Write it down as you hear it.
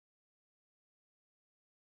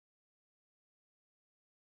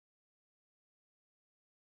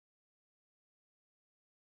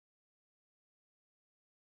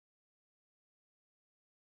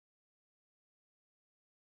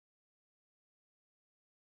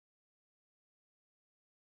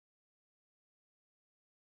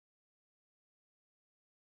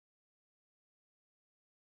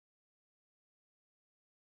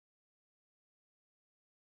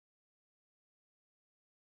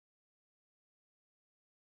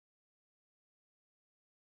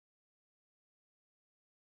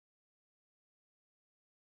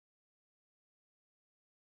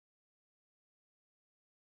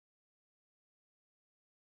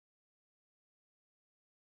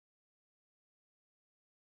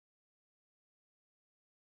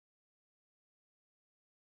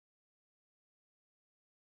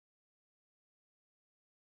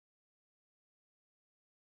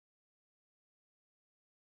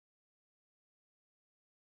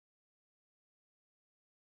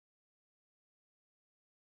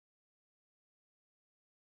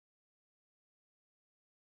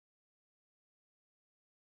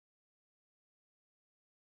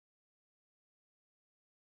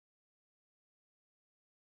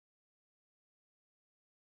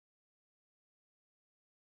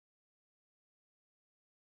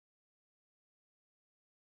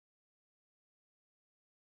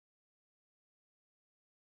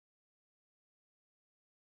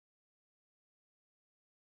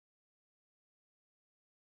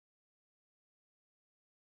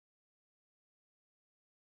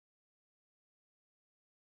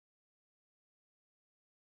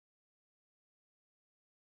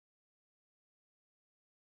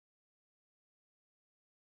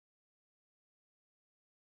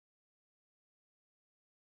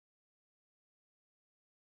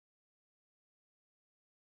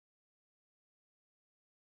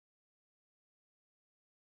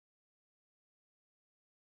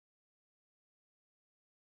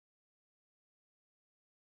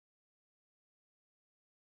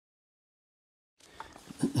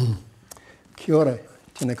Kia ora,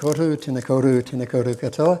 tēnā koutou, tēnā koutou, tēnā koutou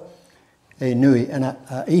katoa. E nui ana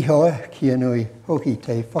a ihoa, kia nui hoki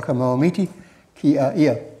te whakamaomiti ki a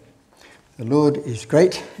ia. The Lord is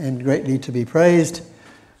great and greatly to be praised.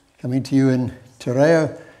 Coming to you in Te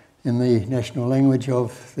Reo, in the national language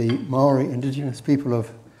of the Maori indigenous people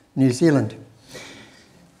of New Zealand.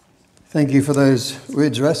 Thank you for those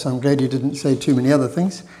words, Russ. I'm glad you didn't say too many other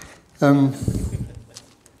things.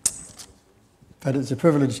 But it's a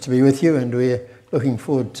privilege to be with you, and we're looking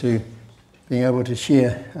forward to being able to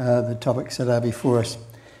share the topics that are before us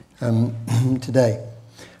today.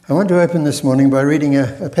 I want to open this morning by reading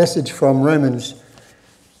a passage from Romans.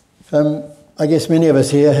 I guess many of us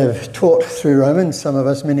here have taught through Romans, some of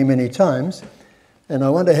us many, many times, and I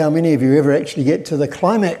wonder how many of you ever actually get to the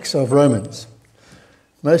climax of Romans.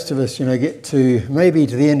 Most of us, get to maybe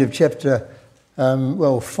to the end of chapter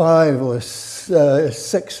 5 or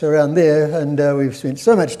 6 around there, and we've spent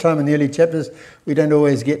so much time in the early chapters we don't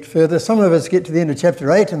always get further. Some of us get to the end of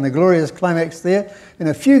chapter 8 and the glorious climax there, and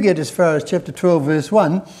a few get as far as chapter 12 verse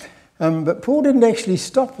 1, but Paul didn't actually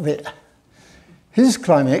stop there. His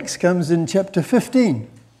climax comes in chapter 15,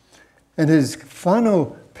 and his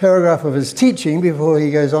final paragraph of his teaching, before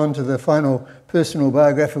he goes on to the final personal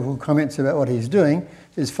biographical comments about what he's doing,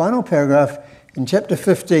 his final paragraph in chapter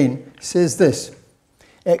 15 says this: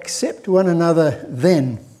 "Accept one another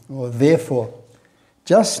then, or therefore,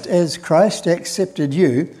 just as Christ accepted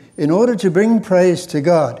you, in order to bring praise to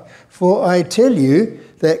God. For I tell you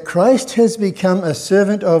that Christ has become a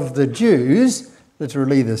servant of the Jews,"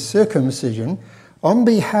 literally the circumcision, "on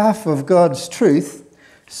behalf of God's truth,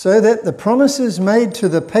 so that the promises made to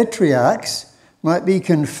the patriarchs might be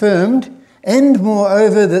confirmed, and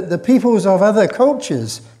moreover that the peoples of other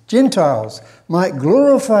cultures, Gentiles, might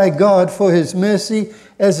glorify God for his mercy,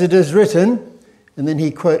 as it is written." And then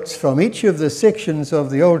he quotes from each of the sections of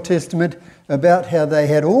the Old Testament about how they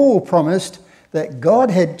had all promised that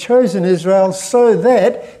God had chosen Israel so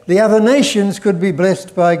that the other nations could be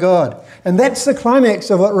blessed by God. And that's the climax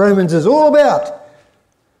of what Romans is all about.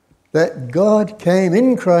 That God came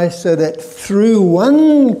in Christ so that through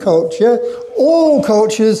one culture, all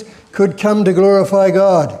cultures could come to glorify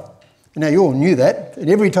God. Now, you all knew that, and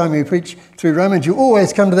every time you preach through Romans, you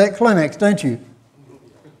always come to that climax, don't you?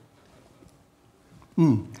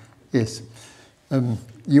 Yes.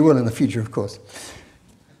 You will in the future, of course.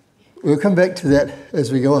 We'll come back to that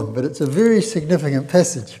as we go on, but it's a very significant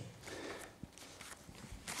passage.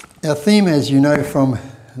 Our theme, as you know from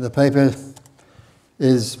the paper,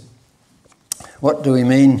 is what do we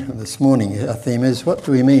mean? This morning, our theme is what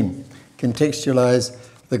do we mean? Contextualize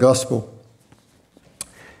the gospel.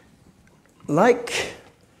 Like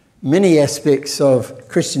many aspects of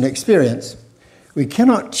Christian experience, we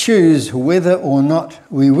cannot choose whether or not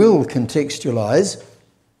we will contextualize.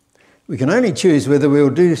 We can only choose whether we will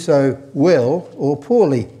do so well or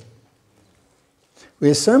poorly.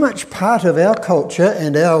 We're so much part of our culture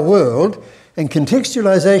and our world, and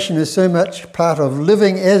contextualization is so much part of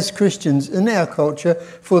living as Christians in our culture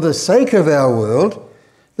for the sake of our world,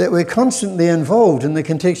 that we're constantly involved in the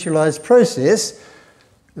contextualized process.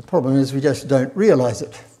 The problem is we just don't realize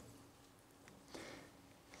it.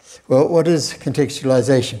 Well, what is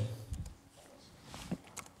contextualization?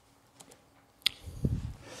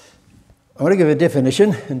 I want to give a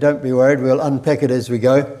definition, and don't be worried, we'll unpack it as we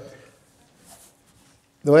go.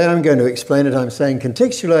 The way I'm going to explain it, I'm saying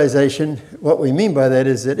contextualization, what we mean by that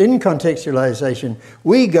is that in contextualization,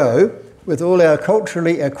 we go with all our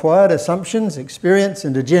culturally acquired assumptions, experience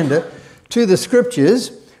and agenda to the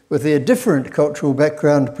scriptures with their different cultural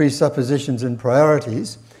background, presuppositions and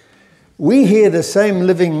priorities. We hear the same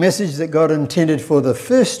living message that God intended for the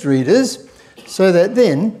first readers, so that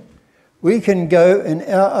then we can go in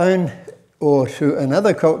our own or to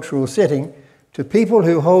another cultural setting to people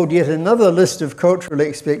who hold yet another list of cultural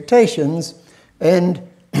expectations, and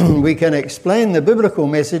we can explain the biblical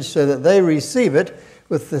message so that they receive it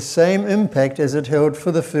with the same impact as it held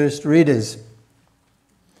for the first readers.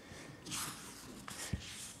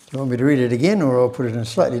 Do you want me to read it again, or I'll put it in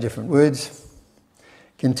slightly different words?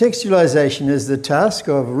 Contextualization is the task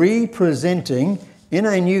of representing in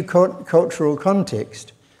a new cultural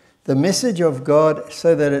context the message of God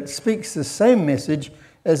so that it speaks the same message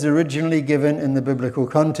as originally given in the biblical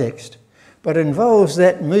context, but involves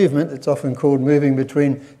that movement that's often called moving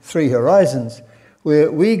between three horizons,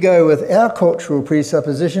 where we go with our cultural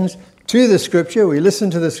presuppositions to the scripture, we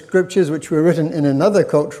listen to the scriptures which were written in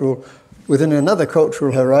within another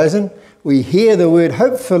cultural horizon, we hear the word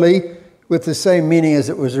hopefully with the same meaning as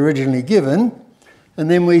it was originally given,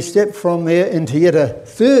 and then we step from there into yet a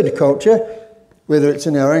third culture, whether it's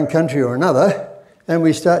in our own country or another, and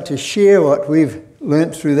we start to share what we've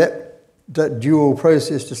learnt through that dual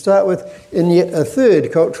process to start with in yet a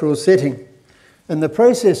third cultural setting. And the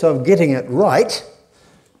process of getting it right,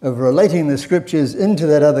 of relating the scriptures into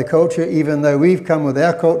that other culture, even though we've come with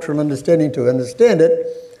our cultural understanding to understand it,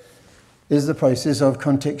 is the process of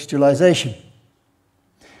contextualization.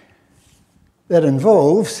 That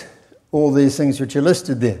involves all these things which are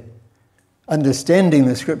listed there. Understanding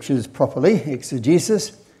the scriptures properly,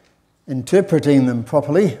 exegesis, interpreting them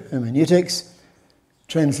properly, hermeneutics,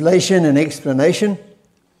 translation and explanation,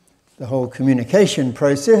 the whole communication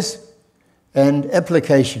process, and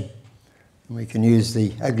application. And we can use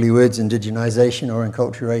the ugly words indigenization or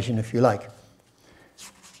enculturation if you like.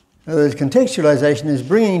 In other words, contextualization is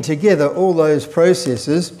bringing together all those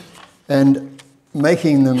processes and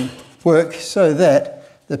making them work so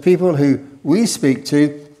that the people who we speak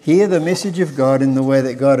to hear the message of God in the way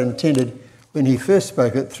that God intended when he first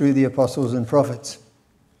spoke it through the apostles and prophets.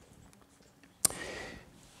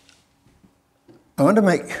 I want to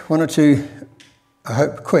make one or two, I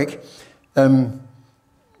hope quick,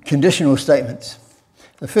 conditional statements.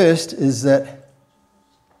 The first is that,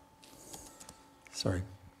 I'll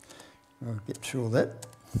get through all that.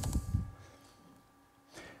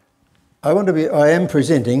 I am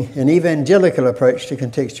presenting an evangelical approach to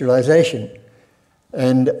contextualization,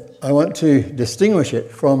 and I want to distinguish it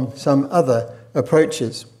from some other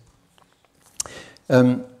approaches.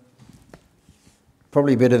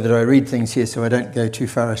 Probably better that I read things here so I don't go too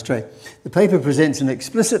far astray. The paper presents an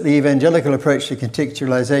explicitly evangelical approach to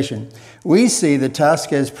contextualization. We see the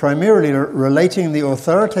task as primarily relating the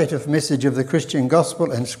authoritative message of the Christian gospel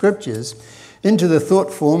and scriptures into the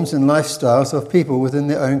thought forms and lifestyles of people within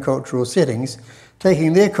their own cultural settings,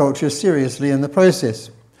 taking their culture seriously in the process.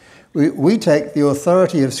 We take the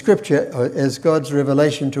authority of Scripture as God's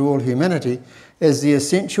revelation to all humanity as the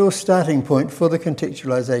essential starting point for the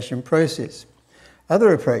contextualization process.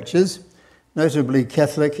 Other approaches, notably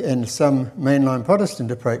Catholic and some mainline Protestant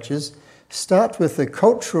approaches, start with the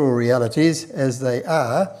cultural realities as they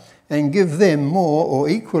are and give them more or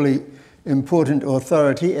equally important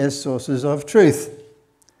authority as sources of truth.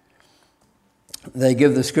 They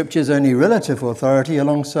give the scriptures only relative authority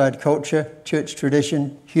alongside culture, church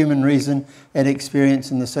tradition, human reason, and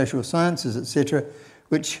experience in the social sciences, etc.,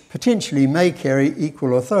 which potentially may carry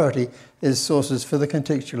equal authority as sources for the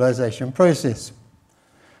contextualization process.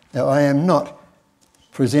 Now, I am not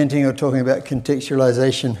presenting or talking about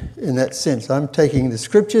contextualization in that sense. I'm taking the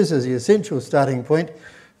scriptures as the essential starting point,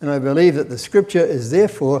 and I believe that the scripture is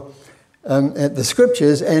therefore, the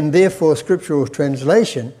scriptures and therefore scriptural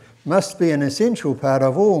translation must be an essential part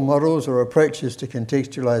of all models or approaches to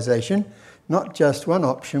contextualization, not just one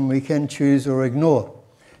option we can choose or ignore.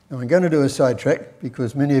 Now, I'm going to do a sidetrack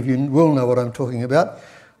because many of you will know what I'm talking about.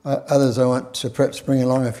 Others I want to perhaps bring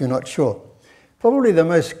along if you're not sure. Probably the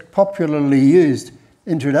most popularly used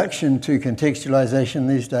introduction to contextualization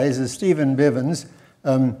these days is Stephen Bevan's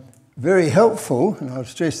very helpful, and I'll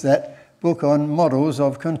stress that, book on models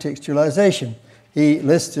of contextualization. He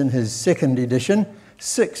lists in his second edition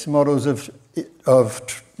 6 models of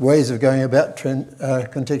ways of going about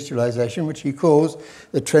contextualization, which he calls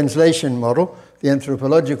the translation model, the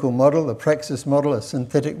anthropological model, the praxis model, a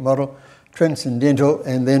synthetic model, transcendental,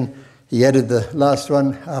 and then he added the last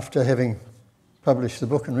one after having published the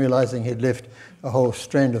book and realizing he'd left a whole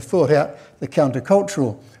strand of thought out, the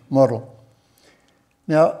countercultural model.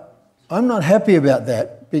 Now, I'm not happy about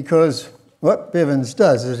that because what Bevans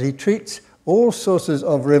does is he treats all sources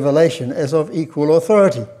of revelation as of equal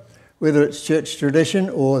authority. Whether it's church tradition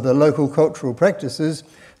or the local cultural practices,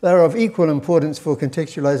 they're of equal importance for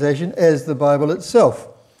contextualization as the Bible itself.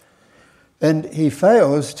 And he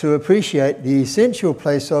fails to appreciate the essential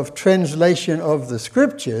place of translation of the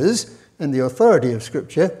scriptures and the authority of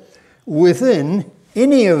Scripture within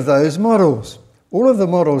any of those models. All of the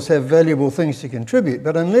models have valuable things to contribute,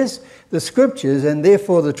 but unless the Scriptures, and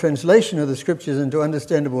therefore the translation of the Scriptures into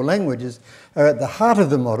understandable languages, are at the heart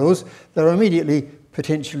of the models, they're immediately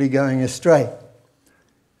potentially going astray.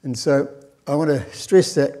 And so I want to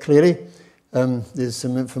stress that clearly. There's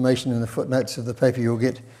some information in the footnotes of the paper you'll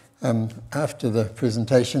get after the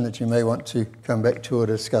presentation that you may want to come back to or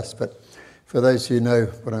discuss, but for those who know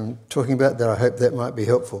what I'm talking about there, I hope that might be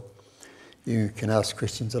helpful. You can ask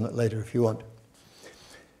questions on it later if you want.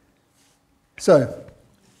 So,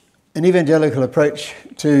 an evangelical approach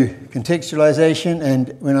to contextualization,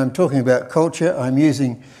 and when I'm talking about culture, I'm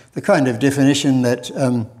using the kind of definition that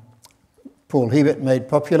Paul Hebert made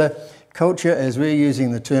popular. Culture, as we're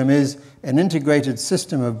using the term, is an integrated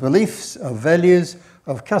system of beliefs, of values,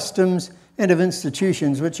 of customs, and of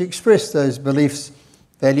institutions which express those beliefs,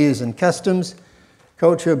 values and customs,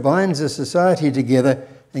 Culture binds a society together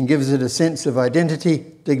and gives it a sense of identity,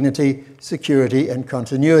 dignity, security, and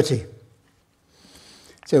continuity.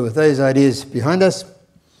 So with those ideas behind us,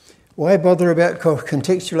 why bother about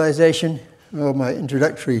contextualization? Well, my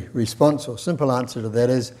introductory response or simple answer to that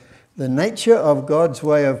is the nature of God's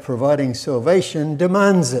way of providing salvation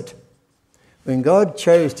demands it. When God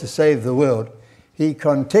chose to save the world, he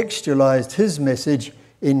contextualized his message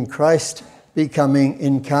in Christ becoming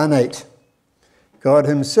incarnate. God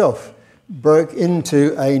himself broke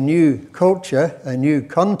into a new culture, a new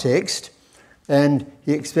context, and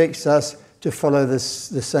he expects us to follow the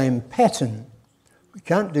same pattern. We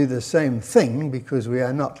can't do the same thing because we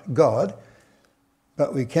are not God,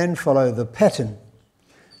 but we can follow the pattern.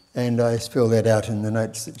 And I spell that out in the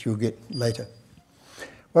notes that you'll get later.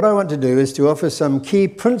 What I want to do is to offer some key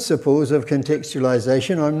principles of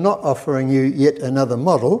contextualization. I'm not offering you yet another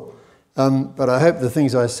model, but I hope the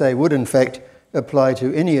things I say would in fact apply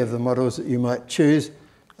to any of the models that you might choose,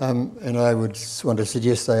 and I would want to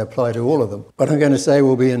suggest they apply to all of them. What I'm going to say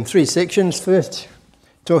will be in three sections. First,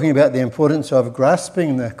 talking about the importance of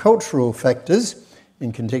grasping the cultural factors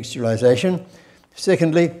in contextualization.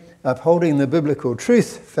 Secondly, upholding the biblical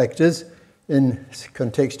truth factors in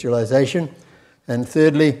contextualization. And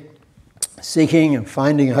thirdly, seeking and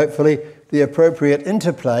finding, hopefully, the appropriate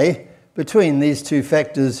interplay between these two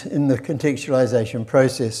factors in the contextualization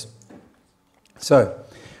process. So,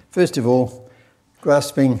 first of all,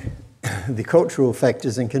 grasping the cultural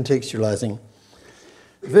factors in contextualizing.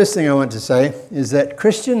 The first thing I want to say is that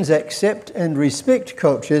Christians accept and respect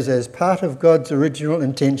cultures as part of God's original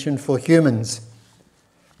intention for humans.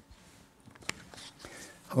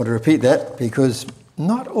 I want to repeat that because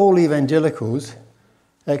not all evangelicals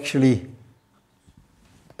actually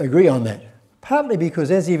agree on that. Partly because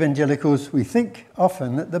as evangelicals we think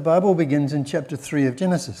often that the Bible begins in chapter 3 of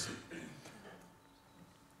Genesis.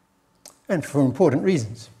 And for important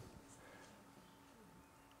reasons.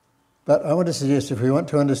 But I want to suggest if we want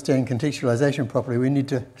to understand contextualization properly, we need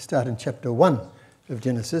to start in chapter 1 of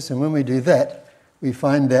Genesis. And when we do that, we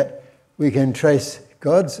find that we can trace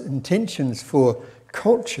God's intentions for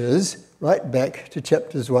cultures right back to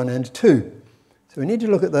chapters 1 and 2. So we need to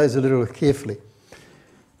look at those a little carefully.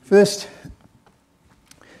 First,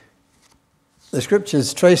 the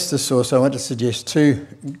scriptures trace the source, I want to suggest, to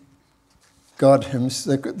God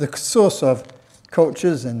himself, the source of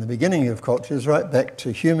cultures and the beginning of cultures right back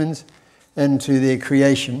to humans and to their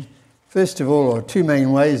creation. First of all, or two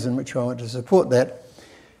main ways in which I want to support that.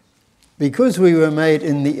 Because we were made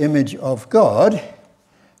in the image of God,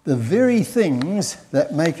 the very things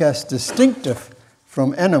that make us distinctive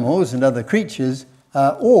from animals and other creatures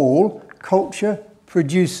are all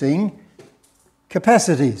culture-producing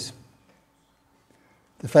capacities.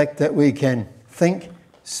 The fact that we can think,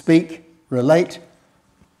 speak, relate,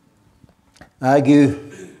 argue,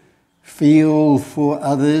 feel for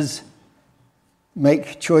others,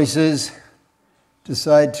 make choices,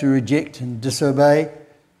 decide to reject and disobey,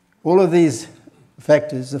 all of these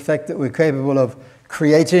factors, the fact that we're capable of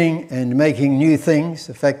creating and making new things,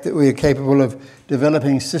 the fact that we are capable of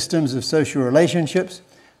developing systems of social relationships,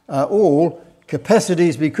 are all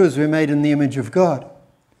capacities because we're made in the image of God.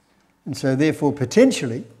 And so therefore,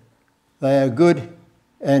 potentially, they are good,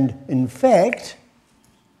 and in fact,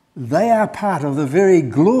 they are part of the very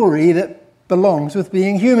glory that belongs with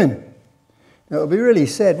being human. Now, it would be really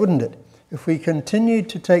sad, wouldn't it, if we continued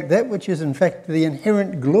to take that which is in fact the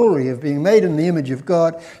inherent glory of being made in the image of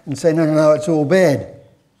God and say, no, it's all bad.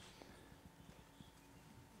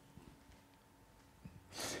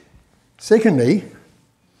 Secondly,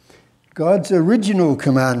 God's original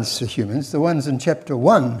commands to humans, the ones in chapter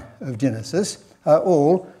 1 of Genesis, are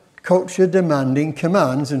all culture-demanding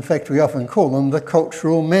commands. In fact, we often call them the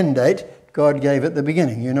cultural mandate God gave at the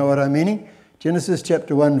beginning. You know what I'm meaning? Genesis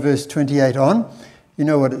chapter 1, verse 28 on. You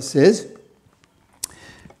know what it says.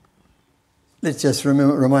 Let's just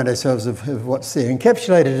remind ourselves of what's there.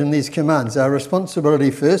 Encapsulated in these commands are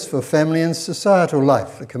responsibility first for family and societal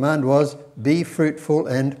life. The command was, be fruitful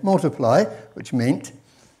and multiply, which meant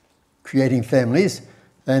creating families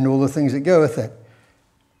and all the things that go with that.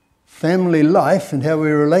 Family life and how we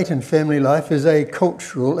relate in family life is a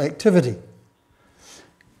cultural activity.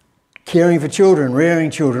 Caring for children, rearing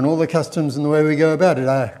children, all the customs and the way we go about it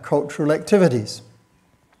are cultural activities.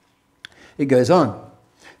 It goes on.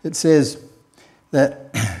 It says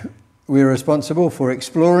that we're responsible for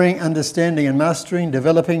exploring, understanding and mastering,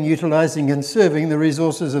 developing, utilising and serving the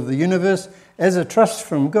resources of the universe as a trust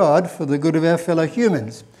from God for the good of our fellow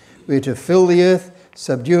humans. We're to fill the earth,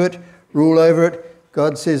 subdue it, rule over it.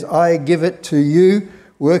 God says, I give it to you,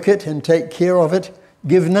 work it and take care of it,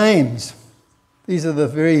 give names. These are the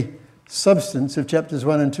very substance of chapters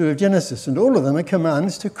 1 and 2 of Genesis, and all of them are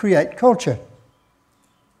commands to create culture.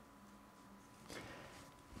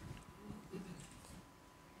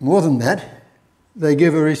 More than that, they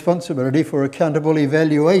give a responsibility for accountable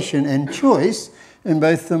evaluation and choice in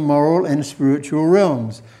both the moral and spiritual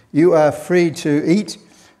realms. You are free to eat,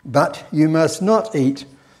 but you must not eat.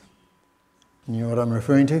 You know what I'm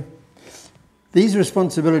referring to? These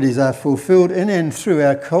responsibilities are fulfilled in and through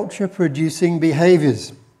our culture-producing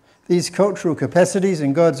behaviours. These cultural capacities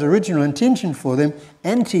and God's original intention for them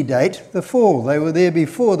antedate the fall. They were there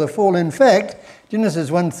before the fall. In fact, Genesis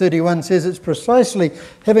 1:31 says it's precisely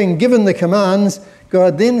having given the commands,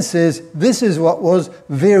 God then says, this is what was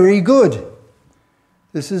very good.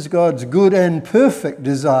 This is God's good and perfect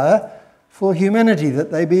desire for humanity,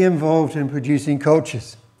 that they be involved in producing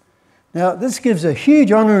cultures. Now, this gives a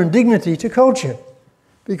huge honour and dignity to culture,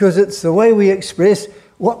 because it's the way we express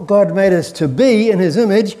what God made us to be in His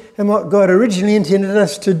image and what God originally intended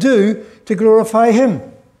us to do to glorify Him.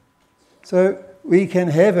 So we can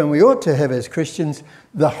have, and we ought to have as Christians,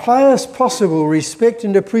 the highest possible respect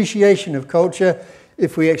and appreciation of culture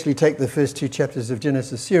if we actually take the first 2 chapters of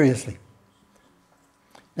Genesis seriously.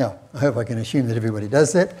 Now, I hope I can assume that everybody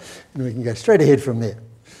does that, and we can go straight ahead from there.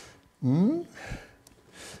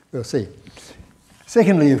 We'll see.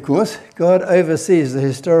 Secondly, of course, God oversees the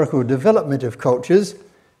historical development of cultures,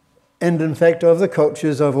 and in fact of the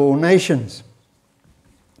cultures of all nations.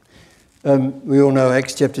 We all know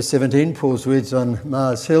Acts chapter 17, Paul's words on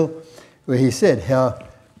Mars Hill, where he said how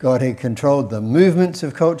God had controlled the movements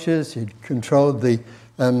of cultures, He'd controlled the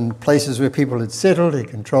places where people had settled, He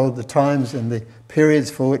controlled the times and the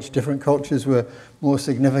periods for which different cultures were more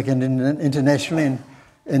significant internationally.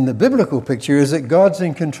 And the biblical picture is that God's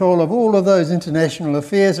in control of all of those international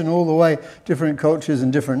affairs and all the way different cultures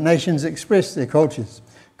and different nations express their cultures.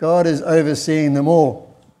 God is overseeing them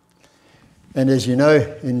all. And as you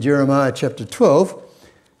know, in Jeremiah chapter 12,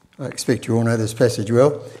 I expect you all know this passage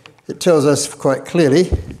well, it tells us quite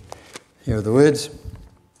clearly, here are the words,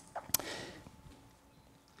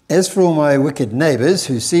 "As for all my wicked neighbours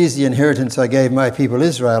who seize the inheritance I gave my people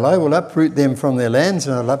Israel, I will uproot them from their lands,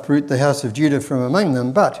 and I'll uproot the house of Judah from among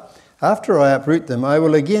them. But after I uproot them, I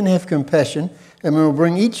will again have compassion, and will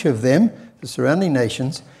bring each of them, the surrounding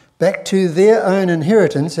nations, back to their own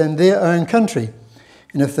inheritance and their own country.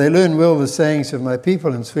 And if they learn well the sayings of my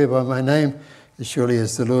people and swear by my name, as surely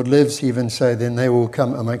as the Lord lives, even so then they will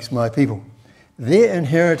come amongst my people." Their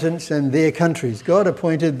inheritance and their countries. God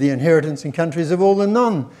appointed the inheritance and countries of all the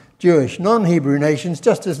non-Jewish, non-Hebrew nations,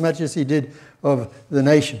 just as much as He did of the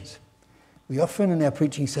nations. We often in our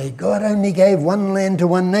preaching say, God only gave one land to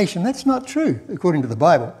one nation. That's not true, according to the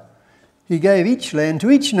Bible. He gave each land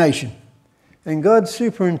to each nation. And God's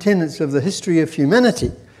superintendence of the history of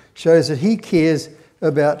humanity shows that He cares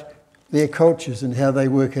about their cultures and how they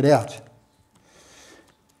work it out.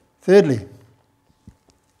 Thirdly,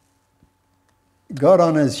 God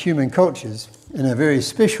honours human cultures in a very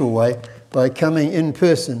special way by coming in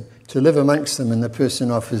person to live amongst them in the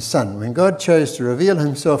person of His Son. When God chose to reveal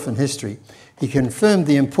Himself in history, He confirmed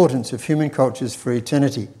the importance of human cultures for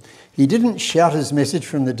eternity. He didn't shout His message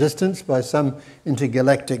from the distance by some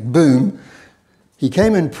intergalactic boom. He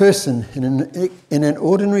came in person in an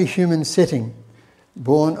ordinary human setting,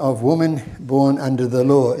 born of woman, born under the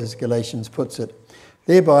law, as Galatians puts it.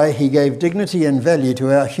 Thereby, He gave dignity and value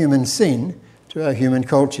to our human scene, to our human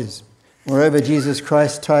cultures. Moreover, Jesus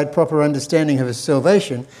Christ tied proper understanding of His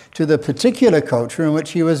salvation to the particular culture in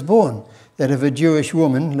which He was born, that of a Jewish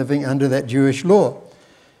woman living under that Jewish law.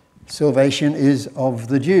 Salvation is of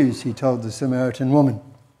the Jews, He told the Samaritan woman.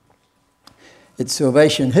 Its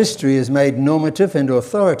salvation history is made normative and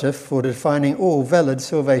authoritative for defining all valid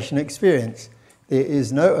salvation experience. There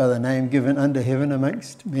is no other name given under heaven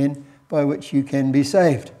amongst men by which you can be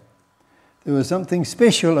saved. There was something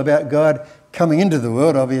special about God coming into the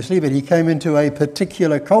world, obviously, but He came into a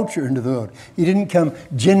particular culture into the world. He didn't come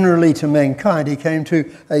generally to mankind. He came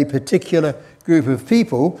to a particular group of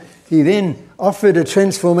people. He then offered a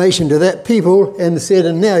transformation to that people and said,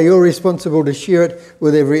 and now you're responsible to share it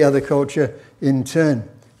with every other culture in turn.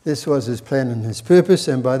 This was His plan and His purpose,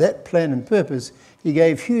 and by that plan and purpose, He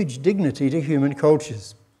gave huge dignity to human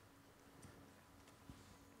cultures.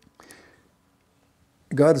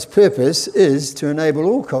 God's purpose is to enable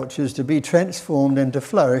all cultures to be transformed and to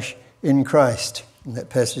flourish in Christ. In that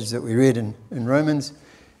passage that we read in Romans,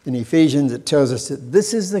 in Ephesians, it tells us that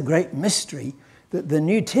this is the great mystery that the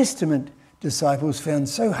New Testament disciples found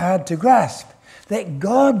so hard to grasp, that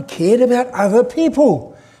God cared about other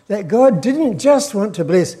people, that God didn't just want to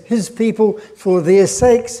bless his people for their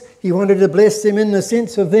sakes. He wanted to bless them in the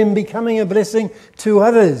sense of them becoming a blessing to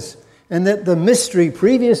others. And that the mystery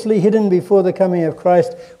previously hidden before the coming of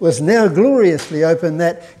Christ was now gloriously open,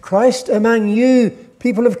 that Christ among you,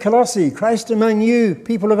 people of Colossae, Christ among you,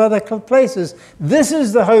 people of other places, this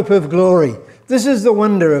is the hope of glory. This is the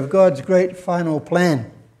wonder of God's great final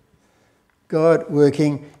plan. God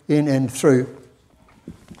working in and through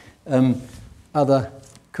other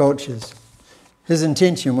cultures. His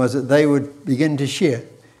intention was that they would begin to share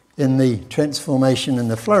in the transformation and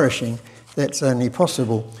the flourishing that's only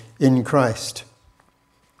possible in Christ.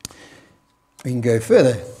 We can go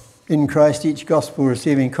further. In Christ, each gospel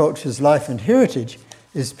receiving culture's life and heritage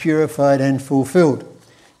is purified and fulfilled.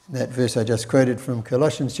 In that verse I just quoted from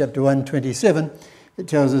Colossians chapter 1:27, it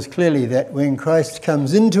tells us clearly that when Christ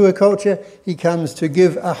comes into a culture, he comes to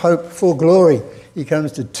give a hope for glory. He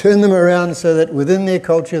comes to turn them around so that within their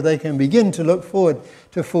culture they can begin to look forward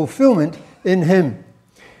to fulfillment in him.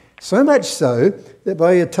 So much so that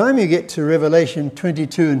by the time you get to Revelation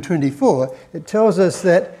 22 and 24, it tells us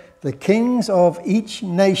that the kings of each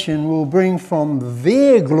nation will bring from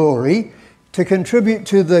their glory to contribute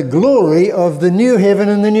to the glory of the new heaven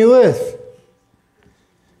and the new earth.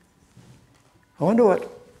 I wonder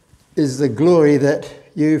what is the glory that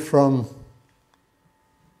you from,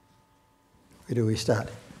 where do we start?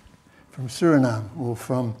 From Suriname or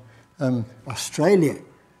from Australia.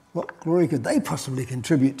 What glory could they possibly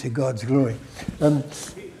contribute to God's glory?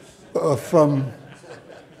 Or from...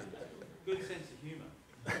 Good sense of humour.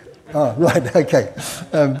 Oh, right, okay.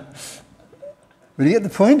 Will you get the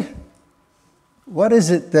point? What is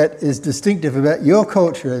it that is distinctive about your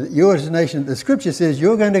culture, your nation? The scripture says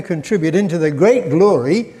you're going to contribute into the great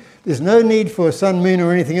glory. There's no need for sun, moon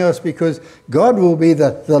or anything else because God will be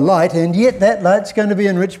the light, and yet that light's going to be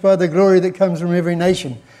enriched by the glory that comes from every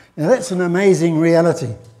nation. Now that's an amazing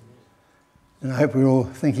reality. And I hope we're all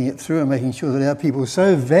thinking it through and making sure that our people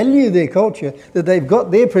so value their culture that they've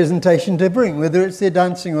got their presentation to bring, whether it's their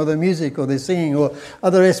dancing or their music or their singing or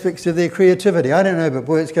other aspects of their creativity. I don't know, but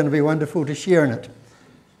boy, it's going to be wonderful to share in it.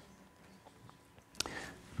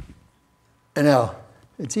 And now,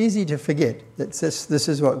 it's easy to forget that this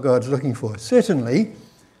is what God's looking for. Certainly,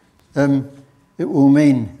 it will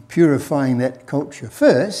mean purifying that culture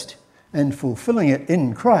first and fulfilling it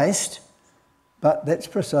in Christ. But that's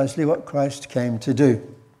precisely what Christ came to do.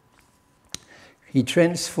 He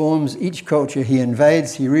transforms each culture he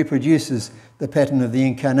invades. He reproduces the pattern of the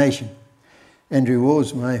incarnation. Andrew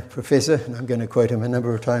Waugh's my professor, and I'm going to quote him a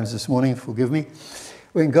number of times this morning, forgive me.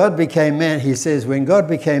 When God became man, he says, when God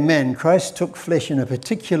became man, Christ took flesh in a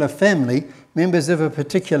particular family, members of a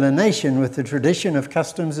particular nation with the tradition of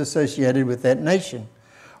customs associated with that nation.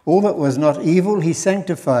 All that was not evil, he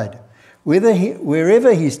sanctified.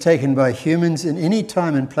 Wherever he's taken by humans in any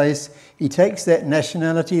time and place, he takes that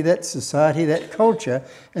nationality, that society, that culture,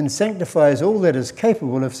 and sanctifies all that is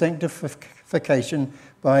capable of sanctification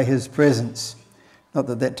by his presence. Not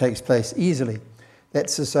that that takes place easily.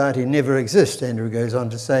 That society never exists, Andrew goes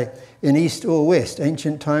on to say, in East or West,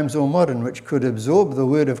 ancient times or modern, which could absorb the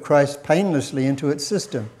word of Christ painlessly into its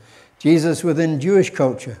system. Jesus within Jewish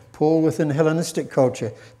culture, Paul within Hellenistic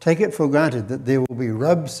culture, take it for granted that there will be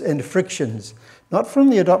rubs and frictions, not from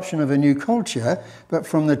the adoption of a new culture, but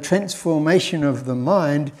from the transformation of the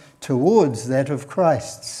mind towards that of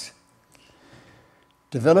Christ's.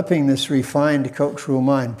 Developing this refined cultural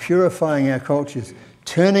mind, purifying our cultures,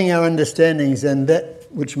 turning our understandings and that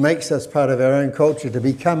which makes us part of our own culture to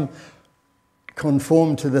become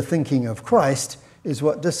conformed to the thinking of Christ is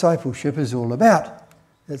what discipleship is all about.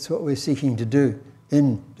 That's what we're seeking to do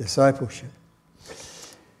in discipleship.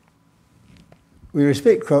 We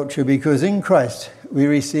respect culture because in Christ we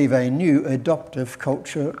receive a new adoptive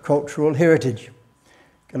cultural heritage.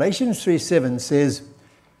 Galatians 3:7 says,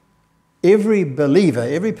 every believer,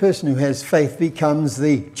 every person who has faith becomes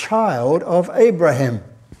the child of Abraham.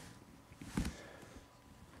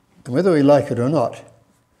 And whether we like it or not,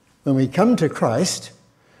 when we come to Christ,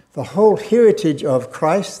 the whole heritage of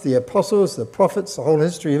Christ, the apostles, the prophets, the whole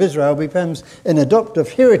history of Israel becomes an adoptive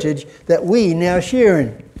heritage that we now share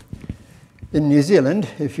in. In New Zealand,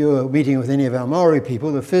 if you're meeting with any of our Maori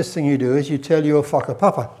people, the first thing you do is you tell your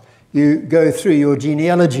whakapapa. You go through your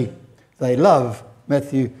genealogy. They love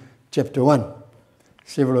Matthew chapter 1.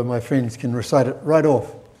 Several of my friends can recite it right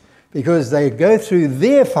off. Because they go through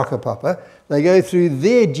their whakapapa, they go through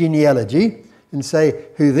their genealogy and say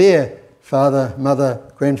who their father, mother,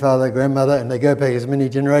 grandfather, grandmother, and they go back as many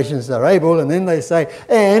generations as they're able, and then they say,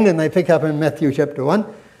 and they pick up in Matthew chapter 1,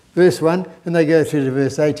 verse 1, and they go through to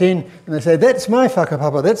verse 18, and they say, that's my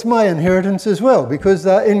whakapapa, that's my inheritance as well, because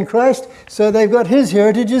they're in Christ, so they've got his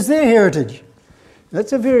heritage as their heritage.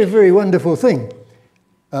 That's a very, very wonderful thing,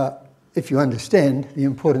 if you understand the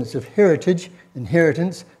importance of heritage,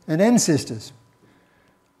 inheritance, and ancestors,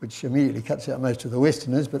 which immediately cuts out most of the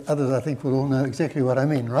Westerners, but others, I think, will all know exactly what I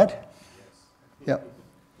mean, right? Yep.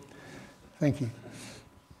 Thank you.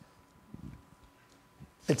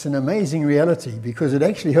 It's an amazing reality because it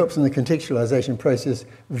actually helps in the contextualization process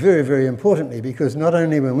very, very importantly, because not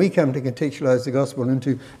only when we come to contextualize the gospel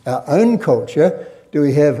into our own culture do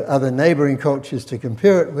we have other neighbouring cultures to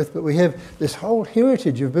compare it with, but we have this whole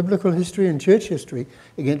heritage of biblical history and church history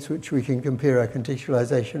against which we can compare our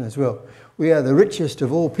contextualization as well. We are the richest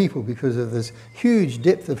of all people because of this huge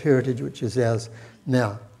depth of heritage which is ours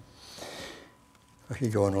now. I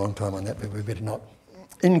could go on a long time on that, but we better not.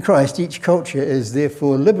 In Christ, each culture is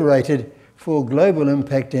therefore liberated for global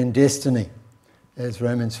impact and destiny. As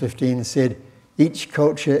Romans 15 said, each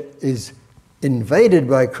culture is invaded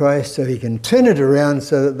by Christ so he can turn it around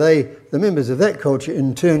so that the members of that culture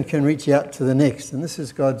in turn can reach out to the next. And this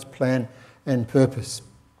is God's plan and purpose.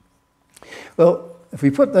 Well, if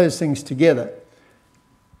we put those things together,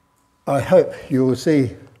 I hope you will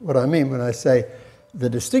see what I mean when I say the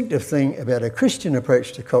distinctive thing about a Christian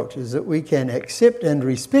approach to culture is that we can accept and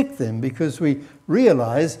respect them because we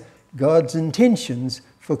realize God's intentions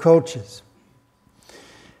for cultures.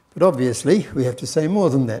 But obviously, we have to say more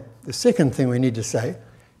than that. The second thing we need to say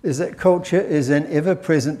is that culture is an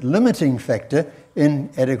ever-present limiting factor in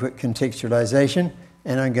adequate contextualization,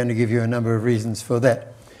 and I'm going to give you a number of reasons for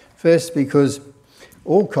that. First, because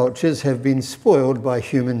all cultures have been spoiled by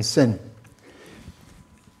human sin.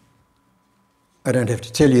 I don't have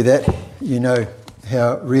to tell you that. You know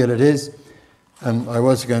how real it is. I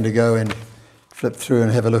was going to go and flip through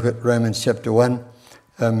and have a look at Romans chapter 1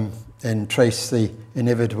 and trace the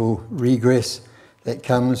inevitable regress that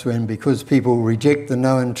comes when, because people reject the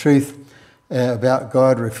known truth about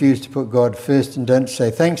God, refuse to put God first and don't say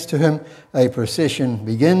thanks to him, a procession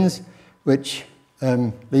begins which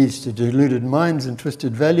leads to deluded minds and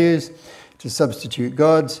twisted values, to substitute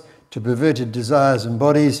gods, to perverted desires and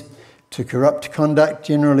bodies, to corrupt conduct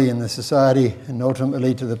generally in the society, and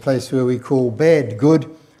ultimately to the place where we call bad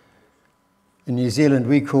good. In New Zealand,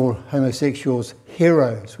 we call homosexuals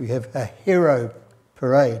heroes. We have a hero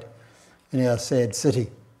parade in our sad city,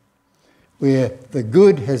 where the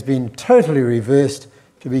good has been totally reversed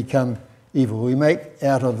to become evil. We make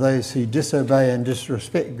out of those who disobey and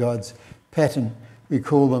disrespect God's pattern, we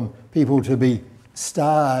call them people to be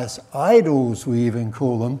stars, idols we even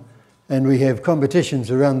call them, and we have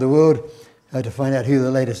competitions around the world to find out who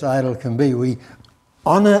the latest idol can be. We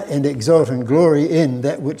honour and exalt and glory in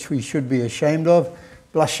that which we should be ashamed of,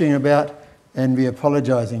 blushing about, and be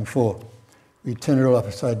apologising for. We turn it all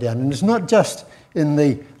upside down. And it's not just in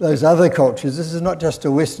those other cultures. This is not just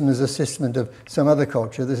a Westerner's assessment of some other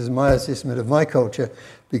culture. This is my assessment of my culture,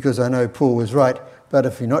 because I know Paul was right. But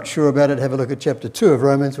if you're not sure about it, have a look at chapter 2 of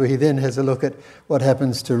Romans, where he then has a look at what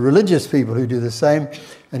happens to religious people who do the same.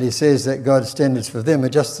 And he says that God's standards for them are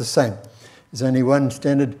just the same. There's only one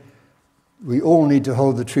standard. We all need to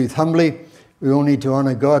hold the truth humbly. We all need to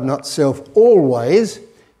honour God, not self, always.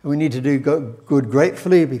 And we need to do good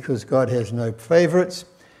gratefully, because God has no favourites.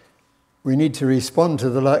 We need to respond to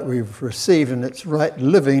the light we've received, and it's right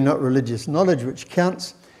living, not religious knowledge, which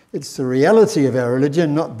counts. It's the reality of our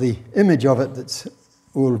religion, not the image of it, that's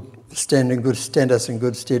will stand us in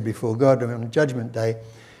good stead before God on Judgment Day.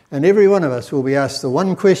 And every one of us will be asked the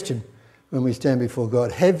one question when we stand before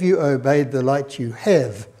God: have you obeyed the light you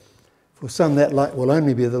have? For some, that light will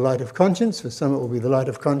only be the light of conscience. For some, it will be the light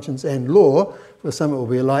of conscience and law. For some, it will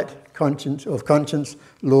be a light of conscience,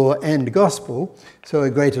 law and gospel. So a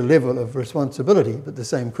greater level of responsibility, but the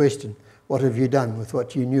same question: what have you done with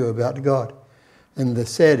what you knew about God? And the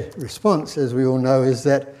sad response, as we all know, is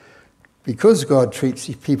that because God treats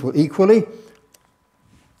people equally,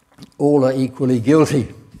 all are equally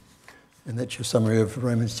guilty. And that's your summary of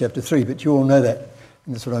Romans chapter 3, but you all know that.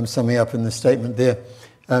 And that's what I'm summing up in the statement there.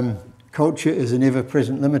 Culture is an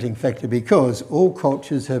ever-present limiting factor because all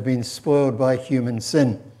cultures have been spoiled by human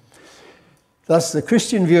sin. Thus, the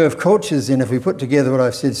Christian view of cultures, then, if we put together what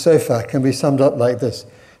I've said so far, can be summed up like this.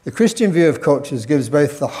 The Christian view of cultures gives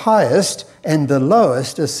both the highest and the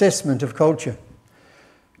lowest assessment of culture.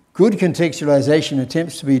 Good contextualization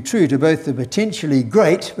attempts to be true to both the potentially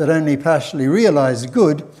great but only partially realized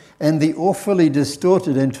good and the awfully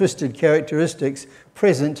distorted and twisted characteristics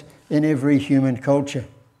present in every human culture.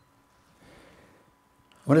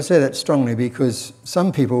 I want to say that strongly because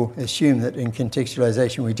some people assume that in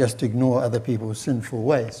contextualization we just ignore other people's sinful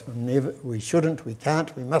ways. We shouldn't, we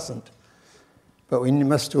can't, we mustn't. But we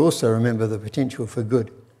must also remember the potential for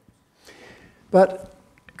good. But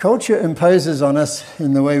culture imposes on us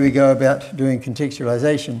in the way we go about doing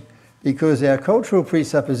contextualization because our cultural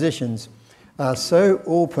presuppositions are so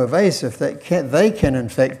all-pervasive that they can in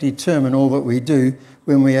fact determine all that we do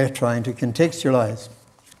when we are trying to contextualize.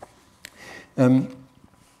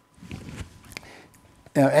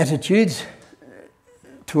 Our attitudes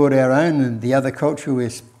toward our own and the other culture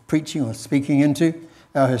we're preaching or speaking into,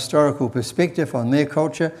 our historical perspective on their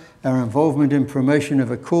culture, our involvement in promotion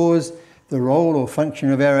of a cause, the role or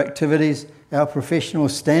function of our activities, our professional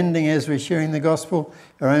standing as we're sharing the gospel,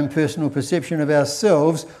 our own personal perception of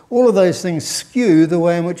ourselves, all of those things skew the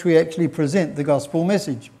way in which we actually present the gospel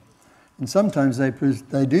message. And sometimes they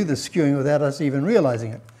do the skewing without us even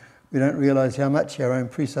realizing it. We don't realize how much our own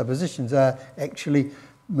presuppositions are actually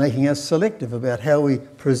making us selective about how we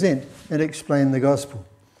present and explain the gospel.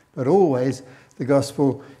 But always the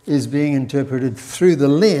gospel is being interpreted through the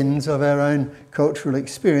lens of our own cultural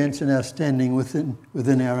experience and our standing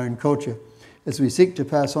within our own culture. As we seek to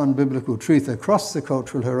pass on biblical truth across the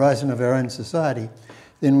cultural horizon of our own society,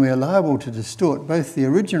 then we are liable to distort both the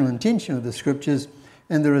original intention of the scriptures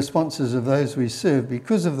and the responses of those we serve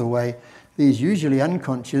because of the way these usually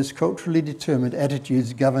unconscious, culturally determined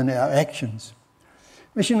attitudes govern our actions.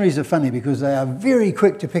 Missionaries are funny because they are very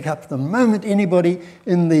quick to pick up the moment anybody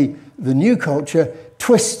in the new culture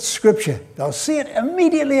twists scripture. They'll see it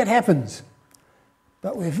immediately, it happens.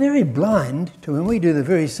 But we're very blind to when we do the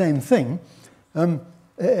very same thing and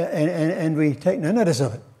we take no notice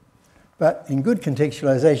of it. But in good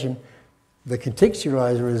contextualization, the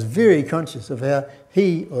contextualizer is very conscious of how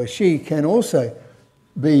he or she can also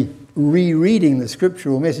be rereading the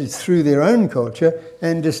scriptural message through their own culture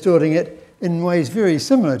and distorting it in ways very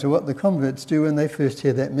similar to what the converts do when they first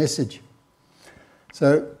hear that message.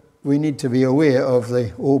 So we need to be aware of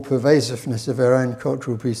the all-pervasiveness of our own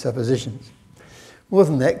cultural presuppositions. More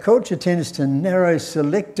than that, culture tends to narrow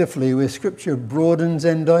selectively where scripture broadens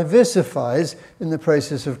and diversifies in the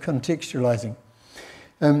process of contextualizing.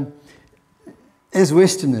 As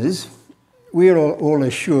Westerners, we are all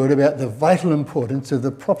assured about the vital importance of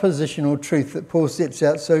the propositional truth that Paul sets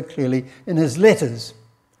out so clearly in his letters.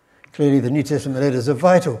 Clearly, the New Testament letters are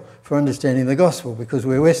vital for understanding the gospel because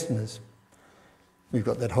we're Westerners. We've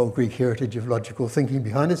got that whole Greek heritage of logical thinking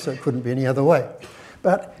behind it, so it couldn't be any other way.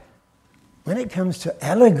 But when it comes to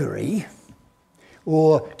allegory,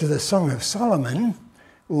 or to the Song of Solomon,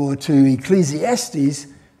 or to Ecclesiastes,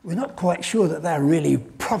 we're not quite sure that they're really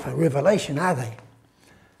proper revelation, are they?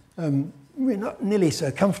 We're not nearly so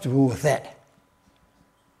comfortable with that.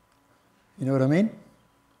 You know what I mean?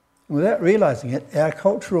 Without realizing it, our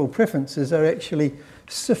cultural preferences are actually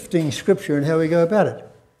sifting scripture and how we go about it.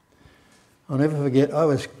 I'll never forget, I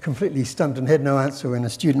was completely stumped and had no answer when a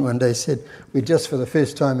student one day said, we'd just for the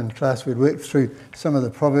first time in class, we'd worked through some of the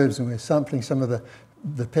Proverbs and we're sampling some of the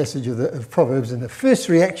passage of Proverbs, and the first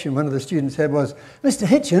reaction one of the students had was, Mr.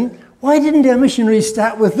 Hitchen, why didn't our missionaries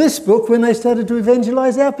start with this book when they started to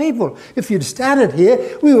evangelize our people? If you'd started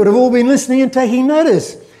here, we would have all been listening and taking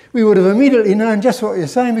notice. We would have immediately known just what you're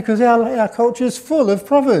saying because our culture is full of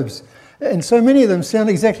Proverbs. And so many of them sound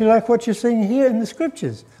exactly like what you're seeing here in the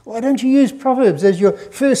scriptures. Why don't you use Proverbs as your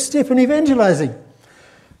first step in evangelizing?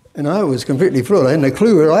 And I was completely floored. I had no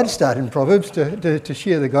clue where I'd start in Proverbs to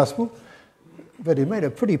share the gospel. But he made a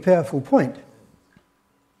pretty powerful point.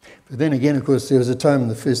 But then again, of course, there was a time,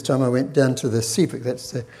 the first time I went down to the Sepik,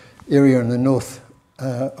 that's the area in the north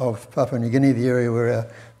of Papua New Guinea, the area where our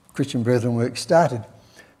Christian Brethren work started.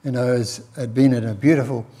 And I'd been at a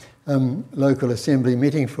beautiful local assembly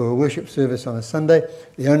meeting for a worship service on a Sunday,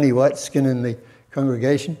 the only white skin in the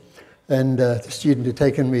congregation. And the student had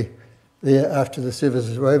taken me there after the service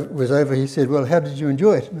was over. He said, well, how did you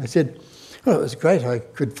enjoy it? And I said, well, it was great. I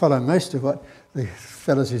could follow most of what the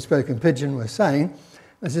fellows who spoke in Pidgin were saying.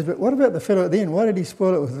 I said, but what about the fellow at the end? Why did he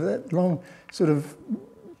spoil it with that long sort of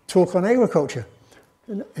talk on agriculture?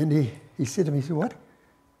 And he said to me, he said, what?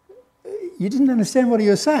 You didn't understand what he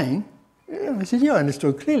was saying? I said, yeah, I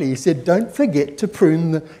understood clearly. He said, don't forget to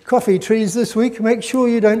prune the coffee trees this week. Make sure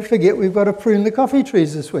you don't forget we've got to prune the coffee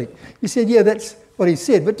trees this week. He said, yeah, that's what he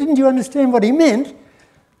said. But didn't you understand what he meant?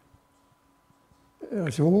 I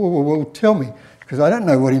said, well, tell me, because I don't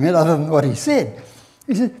know what he meant other than what he said.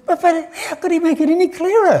 He said, but how could he make it any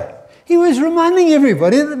clearer? He was reminding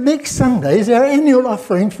everybody that next Sunday is our annual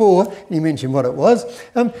offering for, and he mentioned what it was,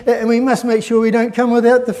 and we must make sure we don't come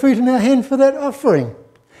without the fruit in our hand for that offering.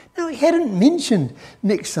 No, he hadn't mentioned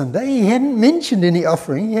next Sunday. He hadn't mentioned any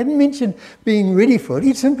offering. He hadn't mentioned being ready for it.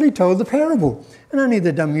 He simply told the parable. And only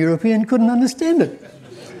the dumb European couldn't understand it.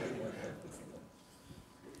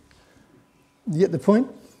 You get the point?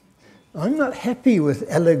 I'm not happy with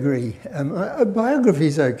allegory.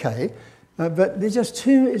 Biography's okay, but it's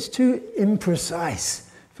too imprecise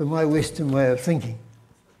for my Western way of thinking.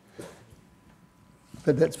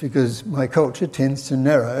 But that's because my culture tends to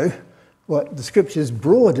narrow what the scriptures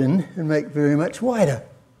broaden and make very much wider.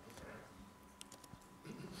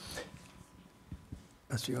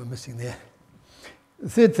 That's what I'm missing there. The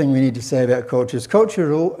third thing we need to say about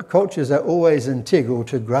cultures are always integral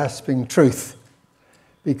to grasping truth,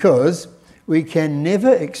 because we can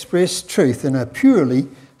never express truth in a purely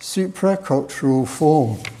supracultural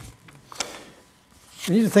form.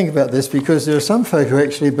 We need to think about this because there are some folk who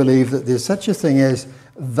actually believe that there's such a thing as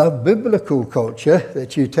the biblical culture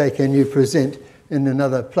that you take and you present in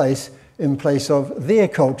another place in place of their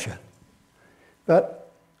culture.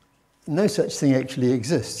 But no such thing actually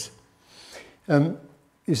exists.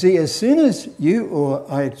 You see, as soon as you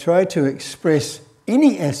or I try to express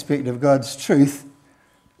any aspect of God's truth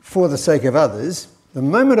for the sake of others, the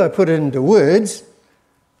moment I put it into words,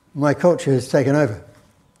 my culture has taken over.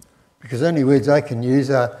 Because only words I can use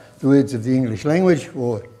are the words of the English language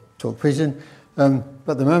or talk Pidgin.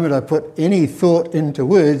 But the moment I put any thought into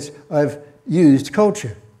words, I've used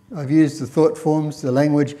culture. I've used the thought forms, the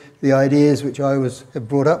language, the ideas which I have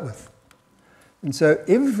brought up with. And so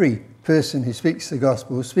every person who speaks the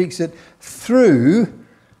gospel speaks it through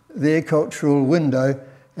their cultural window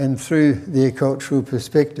and through their cultural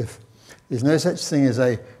perspective. There's no such thing as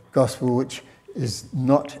a gospel which is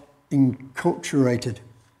not enculturated.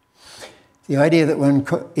 The idea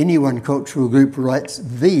that any one cultural group writes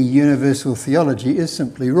the universal theology is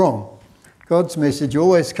simply wrong. God's message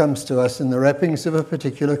always comes to us in the wrappings of a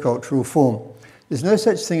particular cultural form. There's no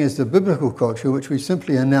such thing as the biblical culture which we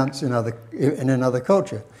simply announce in another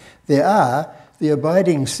culture. There are the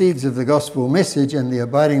abiding seeds of the gospel message and the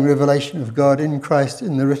abiding revelation of God in Christ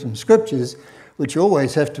in the written scriptures, which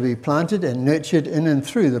always have to be planted and nurtured in and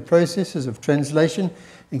through the processes of translation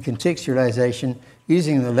and contextualization,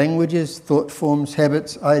 using the languages, thought forms,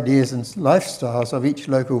 habits, ideas, and lifestyles of each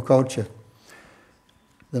local culture.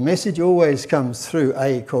 The message always comes through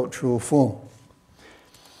a cultural form.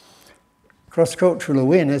 Cross-cultural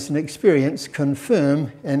awareness and experience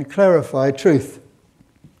confirm and clarify truth.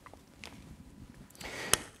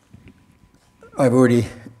 I've already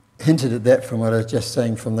hinted at that from what I was just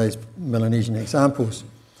saying from those Melanesian examples.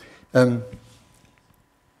 I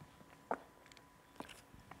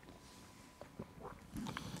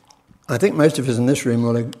think most of us in this room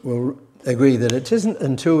will agree that it isn't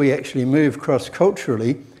until we actually move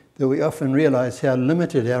cross-culturally that we often realise how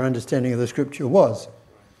limited our understanding of the scripture was.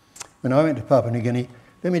 When I went to Papua New Guinea,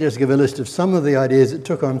 let me just give a list of some of the ideas that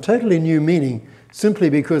took on totally new meaning simply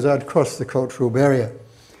because I'd crossed the cultural barrier.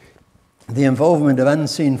 The involvement of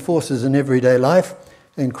unseen forces in everyday life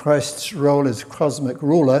and Christ's role as cosmic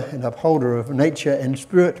ruler and upholder of nature and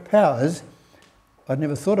spirit powers, I'd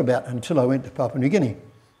never thought about until I went to Papua New Guinea.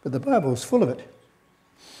 But the Bible's full of it.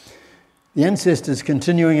 The ancestors'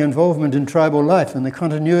 continuing involvement in tribal life and the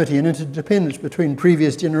continuity and interdependence between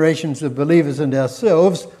previous generations of believers and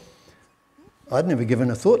ourselves, I'd never given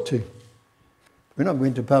a thought to. When I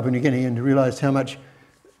went to Papua New Guinea and realised how much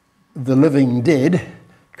the living dead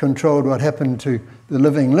controlled what happened to the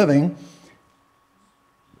living,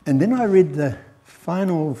 and then I read the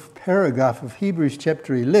final paragraph of Hebrews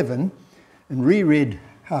chapter 11 and reread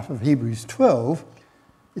half of Hebrews 12,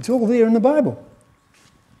 it's all there in the Bible.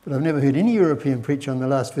 But I've never heard any European preach on the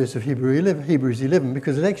last verse of Hebrews 11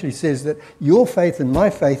 because it actually says that your faith and my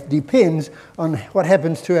faith depends on what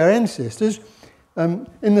happens to our ancestors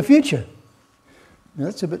in the future. Now,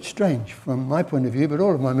 that's a bit strange from my point of view, but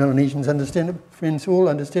all of my Melanesians understand it, friends all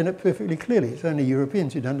understand it perfectly clearly. It's only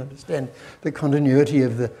Europeans who don't understand the continuity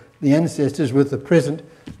of the ancestors with the present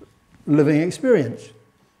living experience.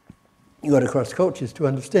 You've got to cross cultures to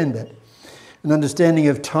understand that. An understanding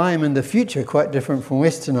of time and the future, quite different from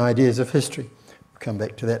Western ideas of history. We'll come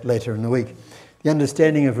back to that later in the week. The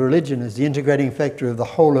understanding of religion as the integrating factor of the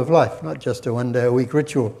whole of life, not just a one-day-a-week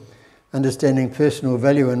ritual. Understanding personal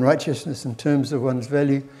value and righteousness in terms of one's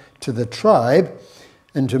value to the tribe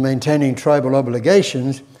and to maintaining tribal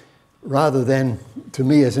obligations rather than to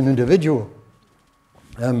me as an individual.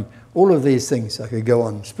 All of these things, I could go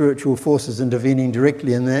on. Spiritual forces intervening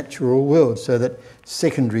directly in the natural world so that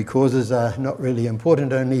secondary causes are not really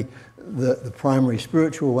important, only the primary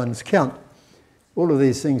spiritual ones count. All of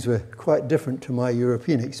these things were quite different to my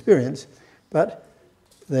European experience, but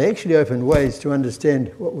they actually opened ways to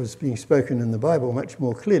understand what was being spoken in the Bible much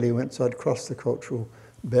more clearly once I'd crossed the cultural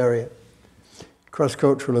barrier.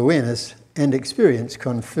 Cross-cultural awareness and experience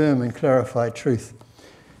confirm and clarify truth.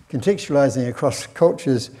 Contextualizing across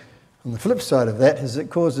cultures, on the flip side of that, is it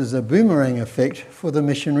causes a boomerang effect for the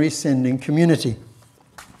missionary sending community.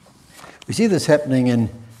 We see this happening in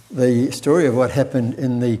the story of what happened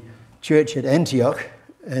in the church at Antioch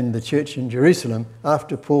and the church in Jerusalem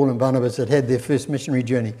after Paul and Barnabas had had their first missionary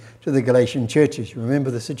journey to the Galatian churches. You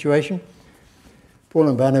remember the situation? Paul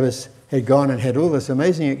and Barnabas had gone and had all this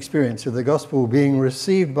amazing experience of the gospel being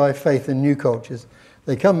received by faith in new cultures.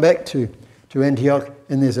 They come back to Antioch,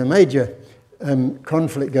 and there's a major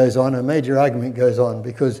conflict goes on, a major argument goes on,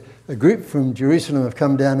 because a group from Jerusalem have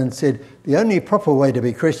come down and said the only proper way to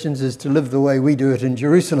be Christians is to live the way we do it in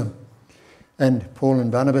Jerusalem. And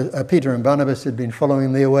Peter and Barnabas had been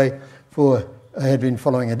following their way had been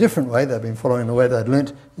following a different way. They'd been following the way they'd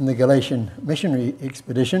learnt in the Galatian missionary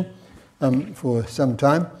expedition for some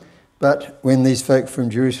time. But when these folk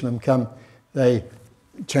from Jerusalem come, they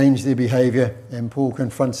change their behaviour, and Paul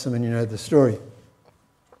confronts them, and you know the story.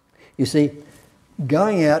 You see,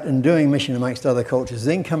 going out and doing mission amongst other cultures,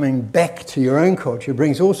 then coming back to your own culture,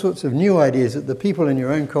 brings all sorts of new ideas that the people in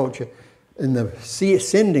your own culture, in the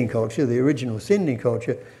sending culture, the original sending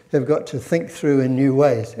culture, have got to think through in new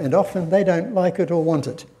ways. And often they don't like it or want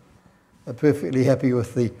it. They're perfectly happy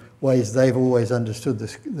with the ways they've always understood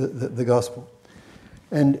the gospel.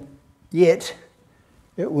 And yet,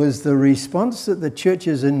 it was the response that the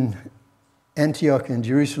churches in Antioch and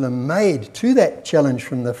Jerusalem made to that challenge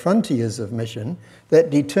from the frontiers of mission that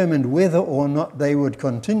determined whether or not they would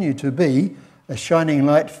continue to be a shining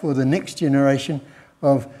light for the next generation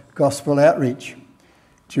of gospel outreach.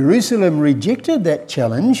 Jerusalem rejected that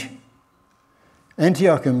challenge.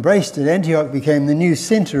 Antioch embraced it. Antioch became the new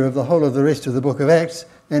centre of the whole of the rest of the book of Acts,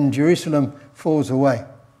 and Jerusalem falls away.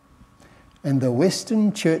 And the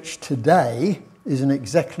Western church today is in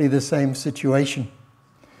exactly the same situation.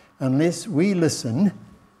 Unless we listen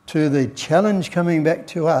to the challenge coming back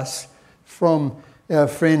to us from our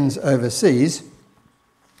friends overseas,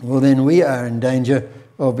 well, then we are in danger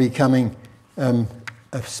of becoming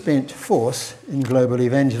a spent force in global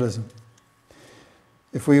evangelism.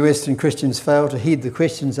 If we Western Christians fail to heed the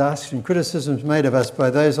questions asked and criticisms made of us by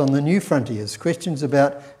those on the new frontiers, questions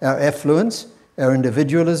about our affluence, our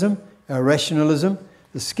individualism, our rationalism,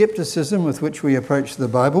 the skepticism with which we approach the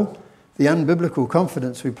Bible, the unbiblical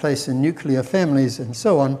confidence we place in nuclear families, and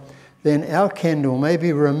so on, then our candle may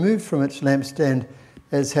be removed from its lampstand,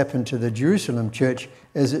 as happened to the Jerusalem church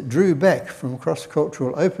as it drew back from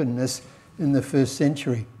cross-cultural openness in the first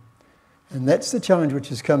century. And that's the challenge which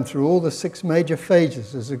has come through all the 6 major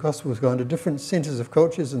phases as the gospel has gone to different centres of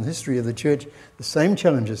cultures and history of the church. The same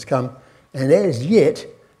challenge has come, and as yet,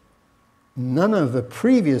 none of the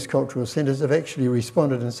previous cultural centres have actually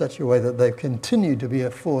responded in such a way that they've continued to be a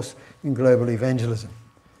force in global evangelism.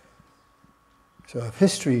 So if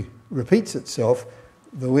history repeats itself,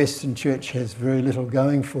 the Western church has very little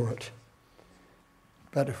going for it.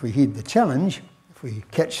 But if we heed the challenge, if we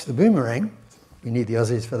catch the boomerang, we need the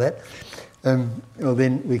Aussies for that, well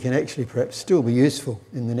then we can actually perhaps still be useful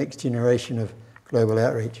in the next generation of global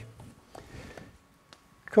outreach.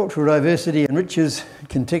 Cultural diversity enriches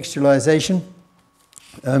contextualisation.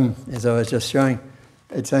 As I was just showing,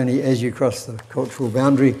 it's only as you cross the cultural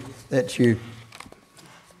boundary that you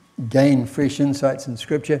gain fresh insights in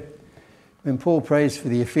Scripture. When Paul prays for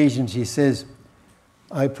the Ephesians, he says,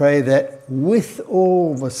 I pray that with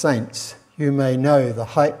all the saints you may know the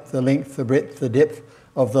height, the length, the breadth, the depth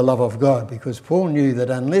of the love of God. Because Paul knew that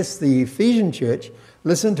unless the Ephesian church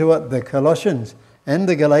listened to what the Colossians and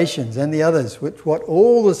the Galatians and the others, what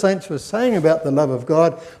all the saints were saying about the love of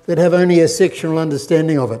God, they'd have only a sectional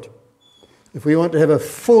understanding of it. If we want to have a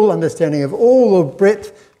full understanding of all the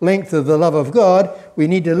breadth, length of the love of God, we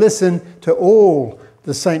need to listen to all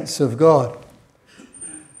the saints of God.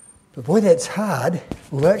 But boy, that's hard.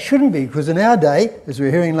 Well, that shouldn't be, because in our day, as we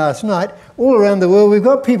were hearing last night, all around the world we've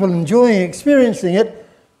got people enjoying, experiencing it,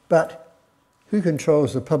 but who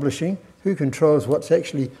controls the publishing? Who controls what's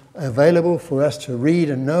actually available for us to read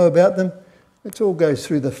and know about them? It all goes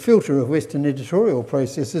through the filter of Western editorial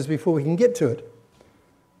processes before we can get to it.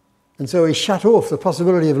 And so we shut off the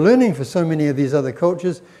possibility of learning for so many of these other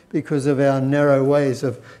cultures because of our narrow ways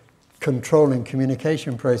of controlling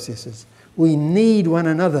communication processes. We need one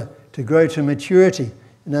another to grow to maturity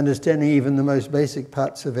in understanding even the most basic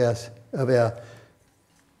parts of our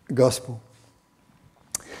gospel.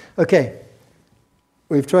 Okay,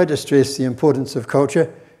 we've tried to stress the importance of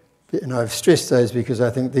culture, and I've stressed those because I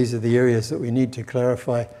think these are the areas that we need to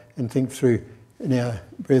clarify and think through in our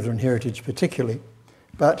Brethren heritage particularly.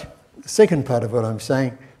 But the second part of what I'm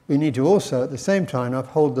saying, we need to also at the same time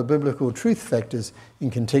uphold the biblical truth factors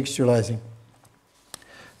in contextualizing.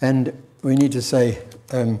 And we need to say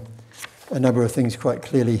a number of things quite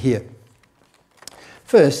clearly here.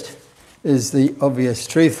 First is the obvious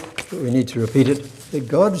truth, but we need to repeat it, that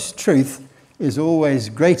God's truth is always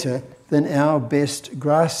greater than our best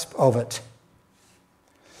grasp of it.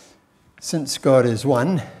 Since God is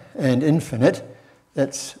one and infinite,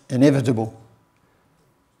 that's inevitable.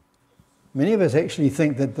 Many of us actually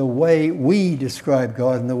think that the way we describe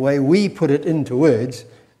God and the way we put it into words,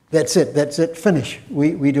 that's it, finish.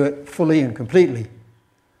 We do it fully and completely.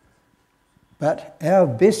 But our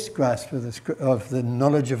best grasp of the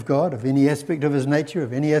knowledge of God, of any aspect of his nature,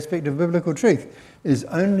 of any aspect of biblical truth, is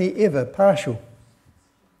only ever partial.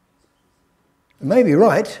 It may be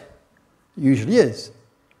right, it usually is,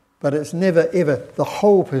 but it's never ever the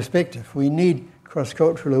whole perspective. We need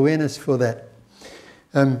cross-cultural awareness for that.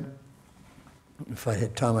 If I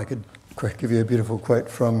had time, I could give you a beautiful quote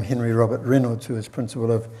from Henry Robert Reynolds, who was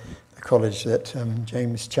principal of the college that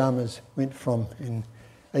James Chalmers went from in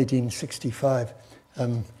 1865.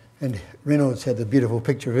 And Reynolds had the beautiful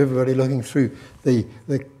picture of everybody looking through the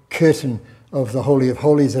curtain of the Holy of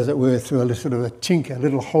Holies, as it were, through a sort of a chink, a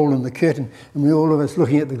little hole in the curtain, and we all of us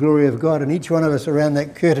looking at the glory of God, and each one of us around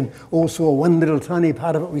that curtain all saw one little tiny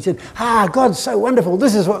part of it. We said, God's so wonderful,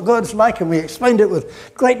 this is what God's like, and we explained it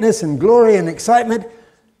with greatness and glory and excitement,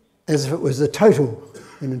 as if it was the total,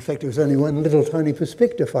 and in fact it was only one little tiny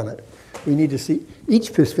perspective on it. We need to see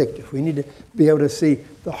each perspective. We need to be able to see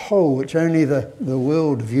the whole, which only the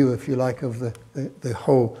world view, if you like, of the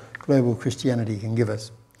whole global Christianity can give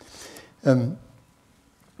us.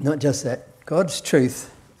 Not just that, God's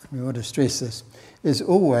truth, we want to stress this, is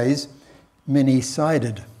always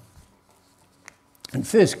many-sided. At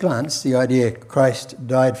first glance, the idea Christ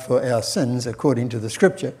died for our sins, according to the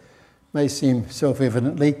Scripture, may seem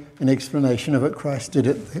self-evidently an explanation of what Christ did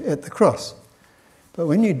at the cross. But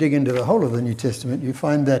when you dig into the whole of the New Testament, you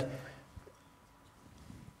find that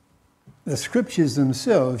the Scriptures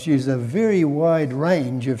themselves use a very wide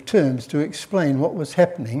range of terms to explain what was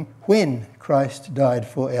happening when Christ died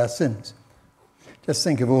for our sins. Just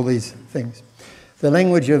think of all these things. The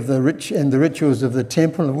language of the rich and the rituals of the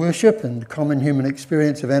temple of worship and common human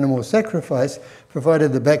experience of animal sacrifice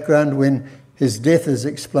provided the background when his death is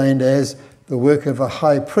explained as the work of a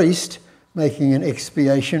high priest making an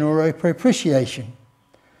expiation or a propitiation.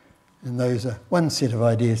 And those are one set of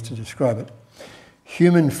ideas to describe it.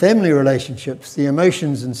 Human family relationships, the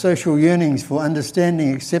emotions and social yearnings for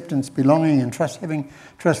understanding, acceptance, belonging, and having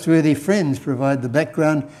trustworthy friends provide the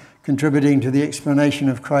background, contributing to the explanation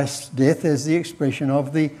of Christ's death as the expression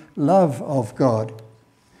of the love of God.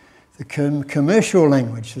 The commercial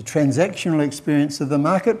language, the transactional experience of the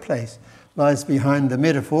marketplace, lies behind the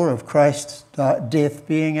metaphor of Christ's death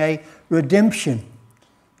being a redemption.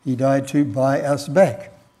 He died to buy us back.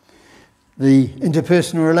 The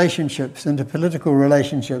interpersonal relationships, interpolitical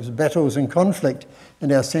relationships, battles and conflict,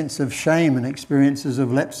 and our sense of shame and experiences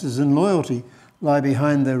of lapses in loyalty lie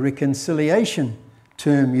behind the reconciliation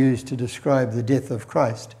term used to describe the death of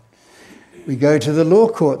Christ. We go to the law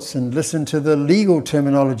courts and listen to the legal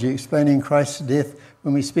terminology explaining Christ's death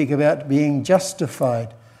when we speak about being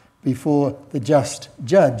justified before the just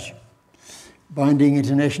judge. Binding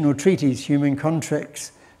international treaties, human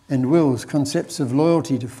contracts and wills, concepts of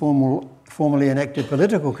loyalty to formally enacted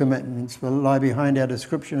political commitments will lie behind our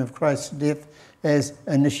description of Christ's death as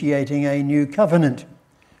initiating a new covenant.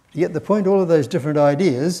 You get the point? All of those different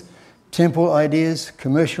ideas, temple ideas,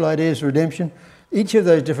 commercial ideas, redemption, each of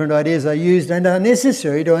those different ideas are used and are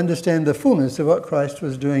necessary to understand the fullness of what Christ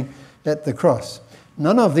was doing at the cross.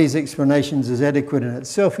 None of these explanations is adequate in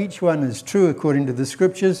itself. Each one is true according to the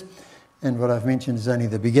Scriptures, and what I've mentioned is only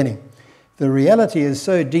the beginning. The reality is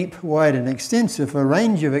so deep, wide and extensive, a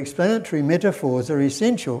range of explanatory metaphors are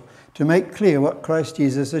essential to make clear what Christ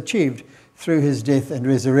Jesus achieved through his death and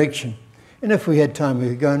resurrection. And if we had time, we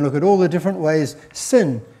could go and look at all the different ways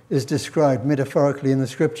sin is described metaphorically in the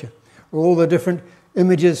Scripture, or all the different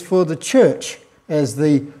images for the church as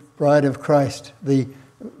the bride of Christ, the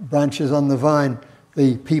branches on the vine,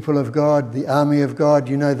 the people of God, the army of God,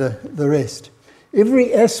 you know the rest.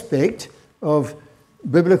 Every aspect of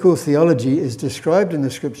biblical theology is described in the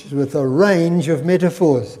Scriptures with a range of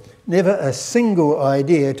metaphors, never a single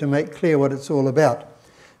idea to make clear what it's all about.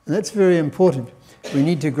 And that's very important. We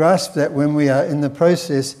need to grasp that when we are in the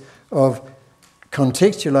process of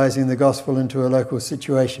contextualizing the gospel into a local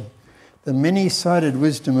situation. The many-sided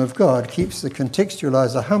wisdom of God keeps the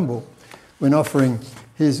contextualizer humble when offering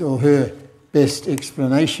his or her best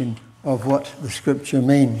explanation of what the Scripture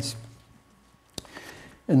means.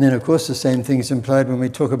 And then, of course, the same thing is implied when we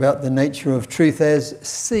talk about the nature of truth as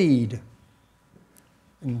seed.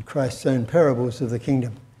 In Christ's own parables of the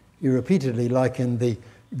kingdom, he repeatedly likened the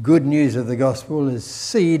good news of the gospel as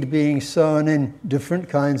seed being sown in different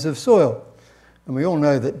kinds of soil. And we all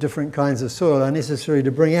know that different kinds of soil are necessary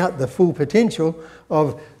to bring out the full potential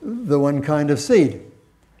of the one kind of seed.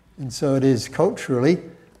 And so it is culturally,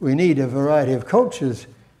 we need a variety of cultures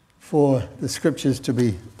for the Scriptures to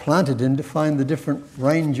be planted in, to find the different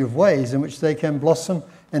range of ways in which they can blossom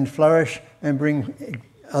and flourish and bring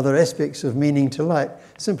other aspects of meaning to light,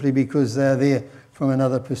 simply because they are there from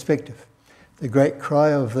another perspective. The great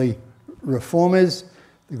cry of the Reformers,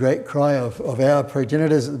 the great cry of our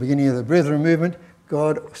progenitors at the beginning of the Brethren movement,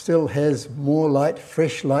 God still has more light,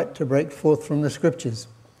 fresh light to break forth from the Scriptures.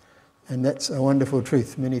 And that's a wonderful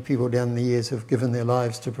truth. Many people down the years have given their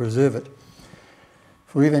lives to preserve it.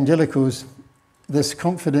 For evangelicals, this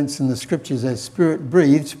confidence in the Scriptures as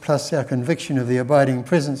Spirit-breathed, plus our conviction of the abiding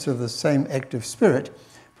presence of the same active Spirit,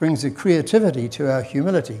 brings a creativity to our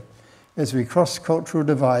humility as we cross cultural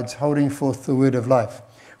divides, holding forth the word of life.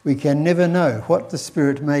 We can never know what the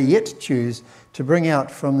Spirit may yet choose to bring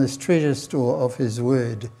out from this treasure store of his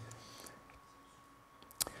word.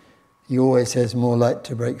 He always has more light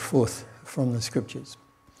to break forth from the Scriptures.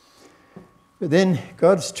 But then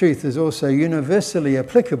God's truth is also universally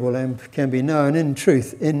applicable and can be known in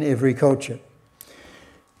truth in every culture.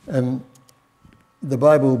 The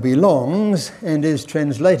Bible belongs and is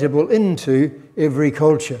translatable into every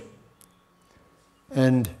culture.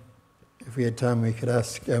 And if we had time, we could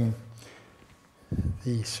ask the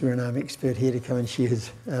Suriname expert here to come and share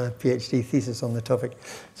his PhD thesis on the topic.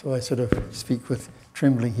 So I sort of speak with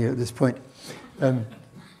trembling here at this point.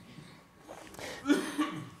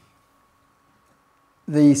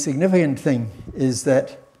 The significant thing is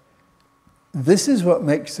that this is what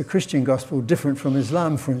makes the Christian gospel different from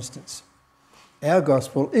Islam, for instance. Our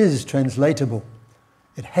gospel is translatable.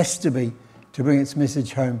 It has to be to bring its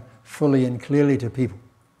message home fully and clearly to people.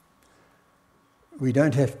 We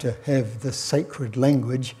don't have to have the sacred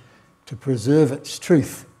language to preserve its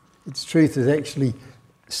truth. Its truth is actually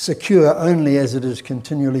secure only as it is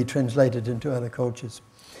continually translated into other cultures.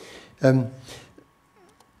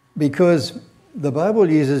 Because the Bible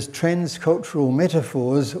uses transcultural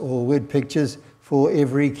metaphors or word pictures for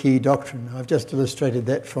every key doctrine. I've just illustrated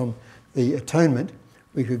that from the atonement.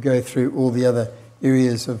 We could go through all the other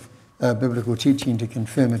areas of biblical teaching to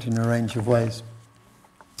confirm it in a range of ways.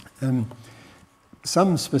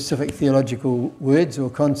 Some specific theological words or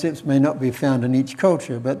concepts may not be found in each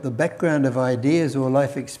culture, but the background of ideas or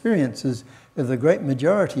life experiences of the great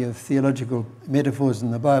majority of theological metaphors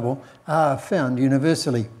in the Bible are found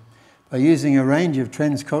universally. By using a range of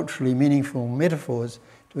transculturally meaningful metaphors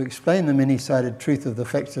to explain the many-sided truth of the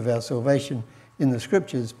facts of our salvation in the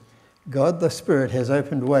Scriptures, God the Spirit has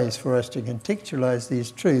opened ways for us to contextualize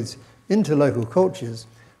these truths into local cultures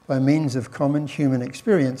by means of common human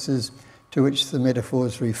experiences to which the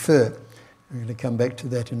metaphors refer. We're going to come back to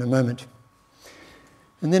that in a moment.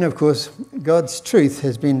 And then, of course, God's truth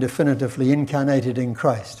has been definitively incarnated in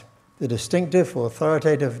Christ. The distinctive,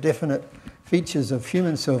 authoritative, definite features of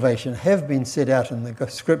human salvation have been set out in the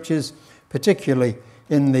Scriptures, particularly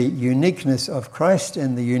in the uniqueness of Christ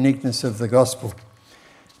and the uniqueness of the gospel.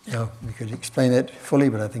 Now, we could explain that fully,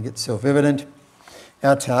 but I think it's self-evident.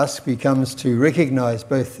 Our task becomes to recognize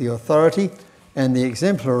both the authority and the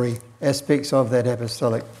exemplary aspects of that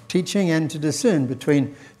apostolic teaching and to discern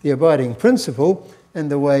between the abiding principle and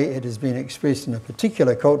the way it has been expressed in a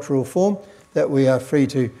particular cultural form that we are free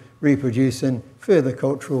to reproduce in further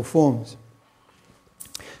cultural forms.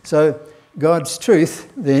 So God's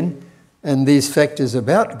truth, then, and these factors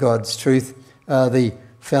about God's truth are the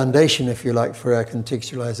foundation, if you like, for our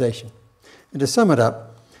contextualization. And to sum it up,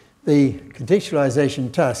 the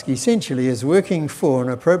contextualization task essentially is working for an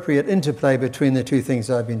appropriate interplay between the two things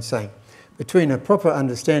I've been saying, between a proper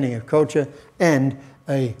understanding of culture and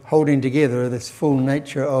a holding together of this full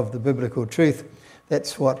nature of the biblical truth.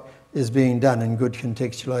 That's what is being done in good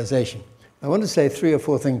contextualization. I want to say 3 or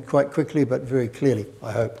 4 things quite quickly, but very clearly,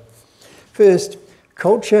 I hope. First,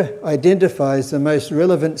 culture identifies the most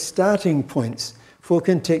relevant starting points for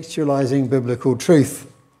contextualizing biblical truth.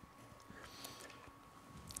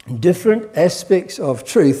 Different aspects of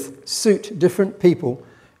truth suit different people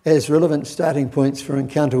as relevant starting points for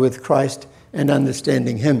encounter with Christ and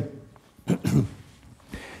understanding him.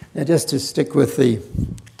 Now, just to stick with the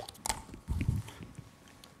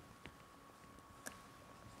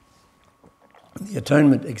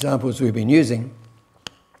atonement examples we've been using,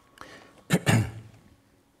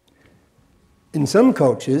 in some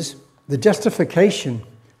cultures, the justification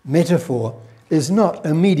metaphor is not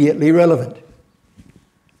immediately relevant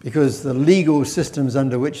because the legal systems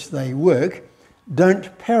under which they work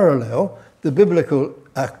don't parallel the biblical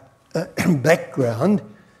background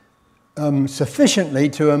sufficiently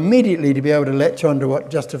to immediately to be able to latch on to what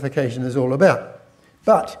justification is all about.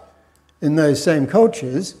 But in those same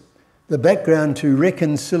cultures, the background to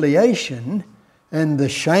reconciliation and the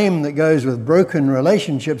shame that goes with broken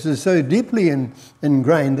relationships is so deeply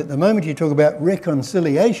ingrained that the moment you talk about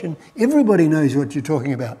reconciliation, everybody knows what you're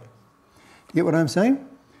talking about. You get what I'm saying?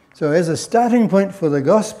 So as a starting point for the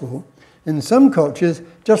gospel, in some cultures,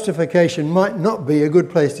 justification might not be a good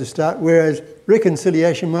place to start, whereas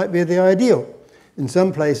reconciliation might be the ideal. In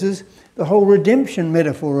some places, the whole redemption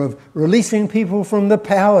metaphor of releasing people from the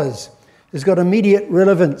powers has got immediate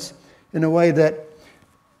relevance in a way that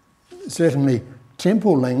certainly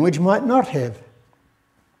temple language might not have.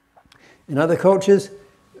 In other cultures,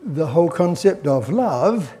 the whole concept of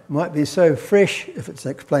love might be so fresh, if it's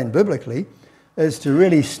explained biblically, as to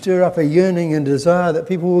really stir up a yearning and desire that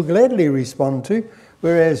people will gladly respond to,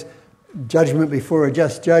 whereas judgment before a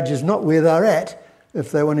just judge is not where they're at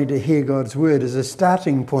if they're wanting to hear God's word as a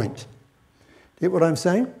starting point. Get what I'm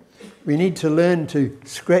saying? We need to learn to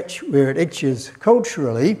scratch where it itches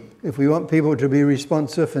culturally if we want people to be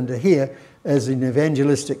responsive and to hear as an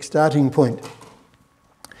evangelistic starting point.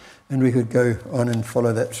 And we could go on and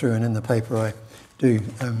follow that through, and in the paper I do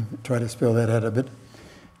try to spell that out a bit.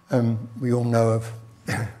 We all know of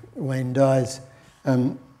Wayne Dye's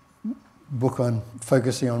book on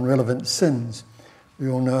focusing on relevant sins. We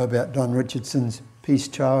all know about Don Richardson's Peace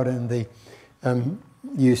Child and the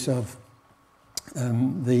use of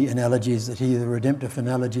the analogies the redemptive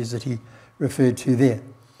analogies that he referred to there.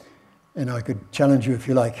 And I could challenge you, if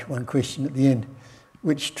you like, one question at the end.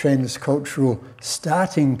 Which transcultural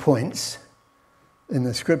starting points in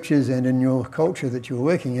the scriptures and in your culture that you're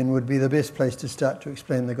working in would be the best place to start to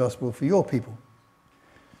explain the gospel for your people?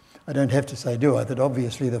 I don't have to say, do I, that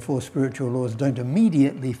obviously the four spiritual laws don't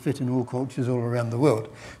immediately fit in all cultures all around the world,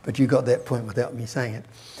 but you got that point without me saying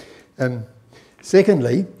it.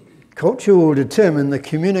 Secondly, culture will determine the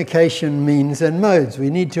communication means and modes. We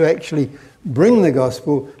need to actually bring the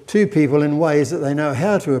gospel to people in ways that they know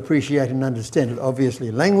how to appreciate and understand it. Obviously,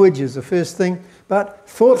 language is the first thing, but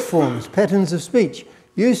thought forms, patterns of speech,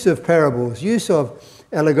 use of parables, use of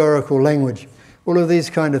allegorical language, all of these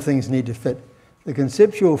kind of things need to fit. The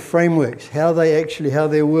conceptual frameworks, how their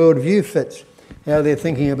worldview fits, how they're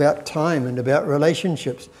thinking about time and about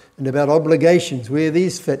relationships and about obligations, where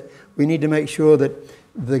these fit. We need to make sure that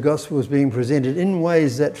the gospel is being presented in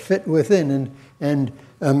ways that fit within and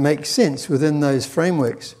make sense within those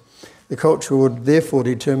frameworks. The culture would therefore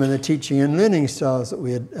determine the teaching and learning styles that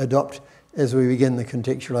we adopt as we begin the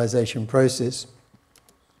contextualization process.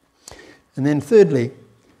 And then thirdly,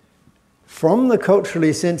 from the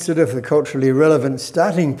culturally sensitive, the culturally relevant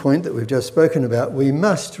starting point that we've just spoken about, we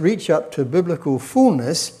must reach up to biblical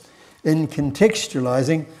fullness in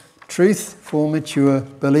contextualizing truth for mature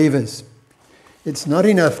believers. It's not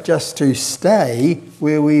enough just to stay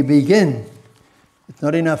where we begin. It's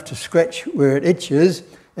not enough to scratch where it itches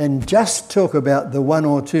and just talk about the one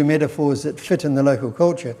or two metaphors that fit in the local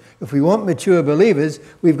culture. If we want mature believers,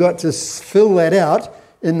 we've got to fill that out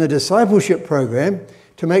in the discipleship program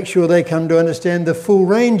to make sure they come to understand the full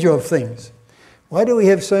range of things. Why do we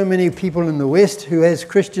have so many people in the West who, as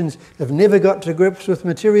Christians, have never got to grips with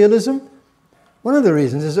materialism? One of the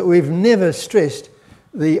reasons is that we've never stressed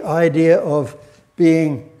the idea of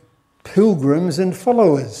being pilgrims and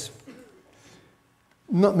followers.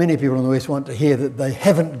 Not many people in the West want to hear that they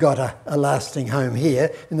haven't got a lasting home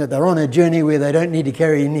here and that they're on a journey where they don't need to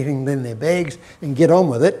carry anything in their bags and get on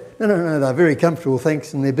with it. No, they're very comfortable,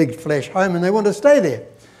 thanks, in their big flash home, and they want to stay there.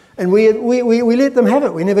 And we let them have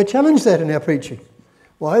it. We never challenge that in our preaching.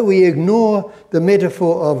 Why? We ignore the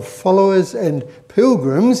metaphor of followers and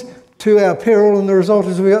pilgrims to our peril, and the result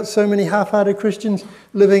is we've got so many half-hearted Christians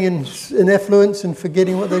living in affluence and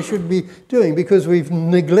forgetting what they should be doing because we've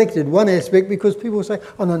neglected one aspect because people say,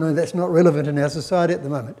 oh, no, that's not relevant in our society at the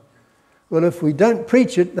moment. Well, if we don't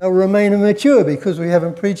preach it, they'll remain immature because we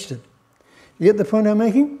haven't preached it. You get the point I'm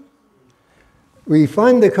making? We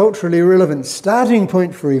find the culturally relevant starting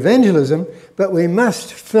point for evangelism, but we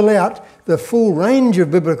must fill out the full range of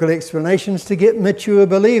biblical explanations to get mature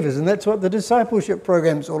believers, and that's what the discipleship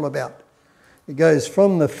program is all about. It goes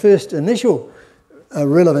from the first initial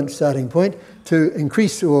relevant starting point to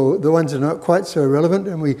increase the ones that are not quite so relevant,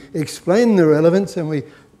 and we explain the relevance and we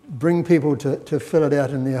bring people to fill it out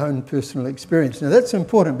in their own personal experience. Now that's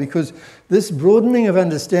important because this broadening of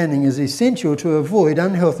understanding is essential to avoid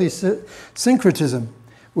unhealthy syncretism.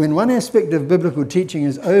 When one aspect of biblical teaching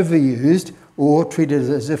is overused or treated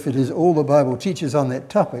as if it is all the Bible teaches on that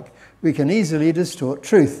topic, we can easily distort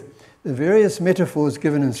truth. The various metaphors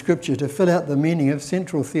given in Scripture to fill out the meaning of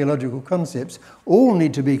central theological concepts all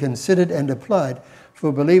need to be considered and applied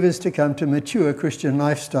for believers to come to mature Christian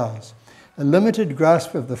lifestyles. A limited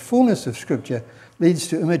grasp of the fullness of Scripture leads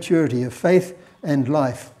to immaturity of faith and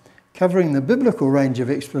life. Covering the biblical range of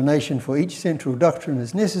explanation for each central doctrine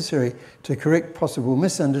is necessary to correct possible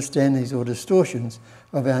misunderstandings or distortions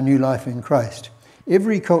of our new life in Christ.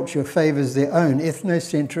 Every culture favours their own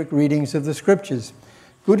ethnocentric readings of the Scriptures.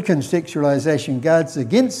 Good contextualization guards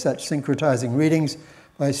against such syncretizing readings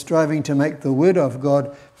by striving to make the Word of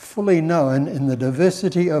God fully known in the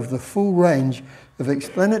diversity of the full range of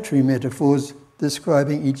explanatory metaphors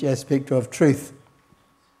describing each aspect of truth.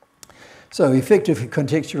 So effective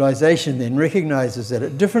contextualization then recognizes that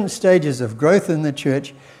at different stages of growth in the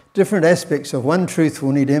church, different aspects of one truth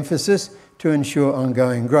will need emphasis to ensure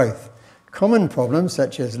ongoing growth. Common problems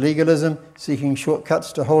such as legalism, seeking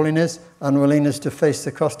shortcuts to holiness, unwillingness to face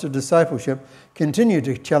the cost of discipleship continue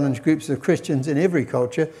to challenge groups of Christians in every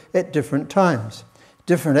culture at different times.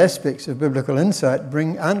 Different aspects of biblical insight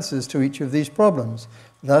bring answers to each of these problems.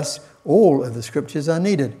 Thus, all of the Scriptures are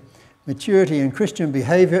needed. Maturity in Christian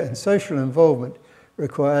behaviour and social involvement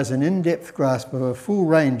requires an in-depth grasp of a full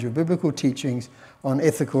range of biblical teachings on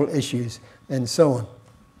ethical issues and so on.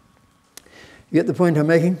 You get the point I'm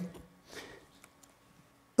making?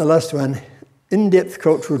 The last one, in-depth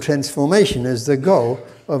cultural transformation is the goal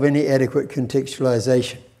of any adequate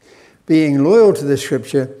contextualization. Being loyal to the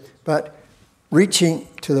Scripture, but reaching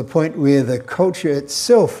to the point where the culture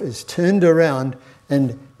itself is turned around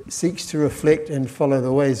and seeks to reflect and follow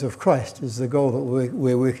the ways of Christ is the goal that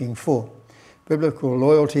we're working for. Biblical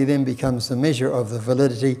loyalty then becomes the measure of the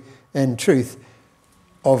validity and truth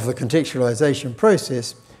of the contextualization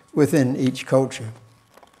process within each culture.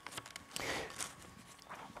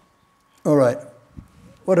 All right,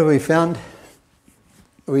 what have we found?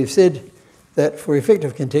 We've said that for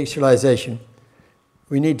effective contextualization,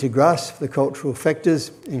 we need to grasp the cultural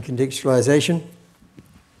factors in contextualization.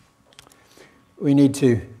 We need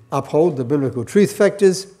to uphold the biblical truth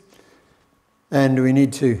factors, and we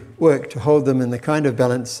need to work to hold them in the kind of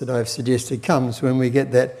balance that I've suggested comes when we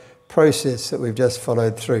get that process that we've just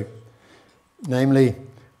followed through. Namely,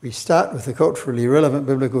 we start with the culturally relevant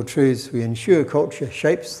biblical truths. We ensure culture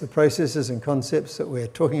shapes the processes and concepts that we're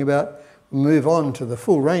talking about. We move on to the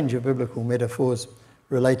full range of biblical metaphors,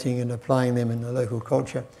 relating and applying them in the local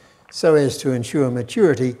culture, so as to ensure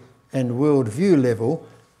maturity and worldview level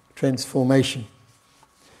transformation.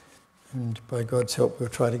 And by God's help, we'll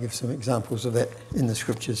try to give some examples of that in the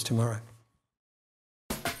Scriptures tomorrow.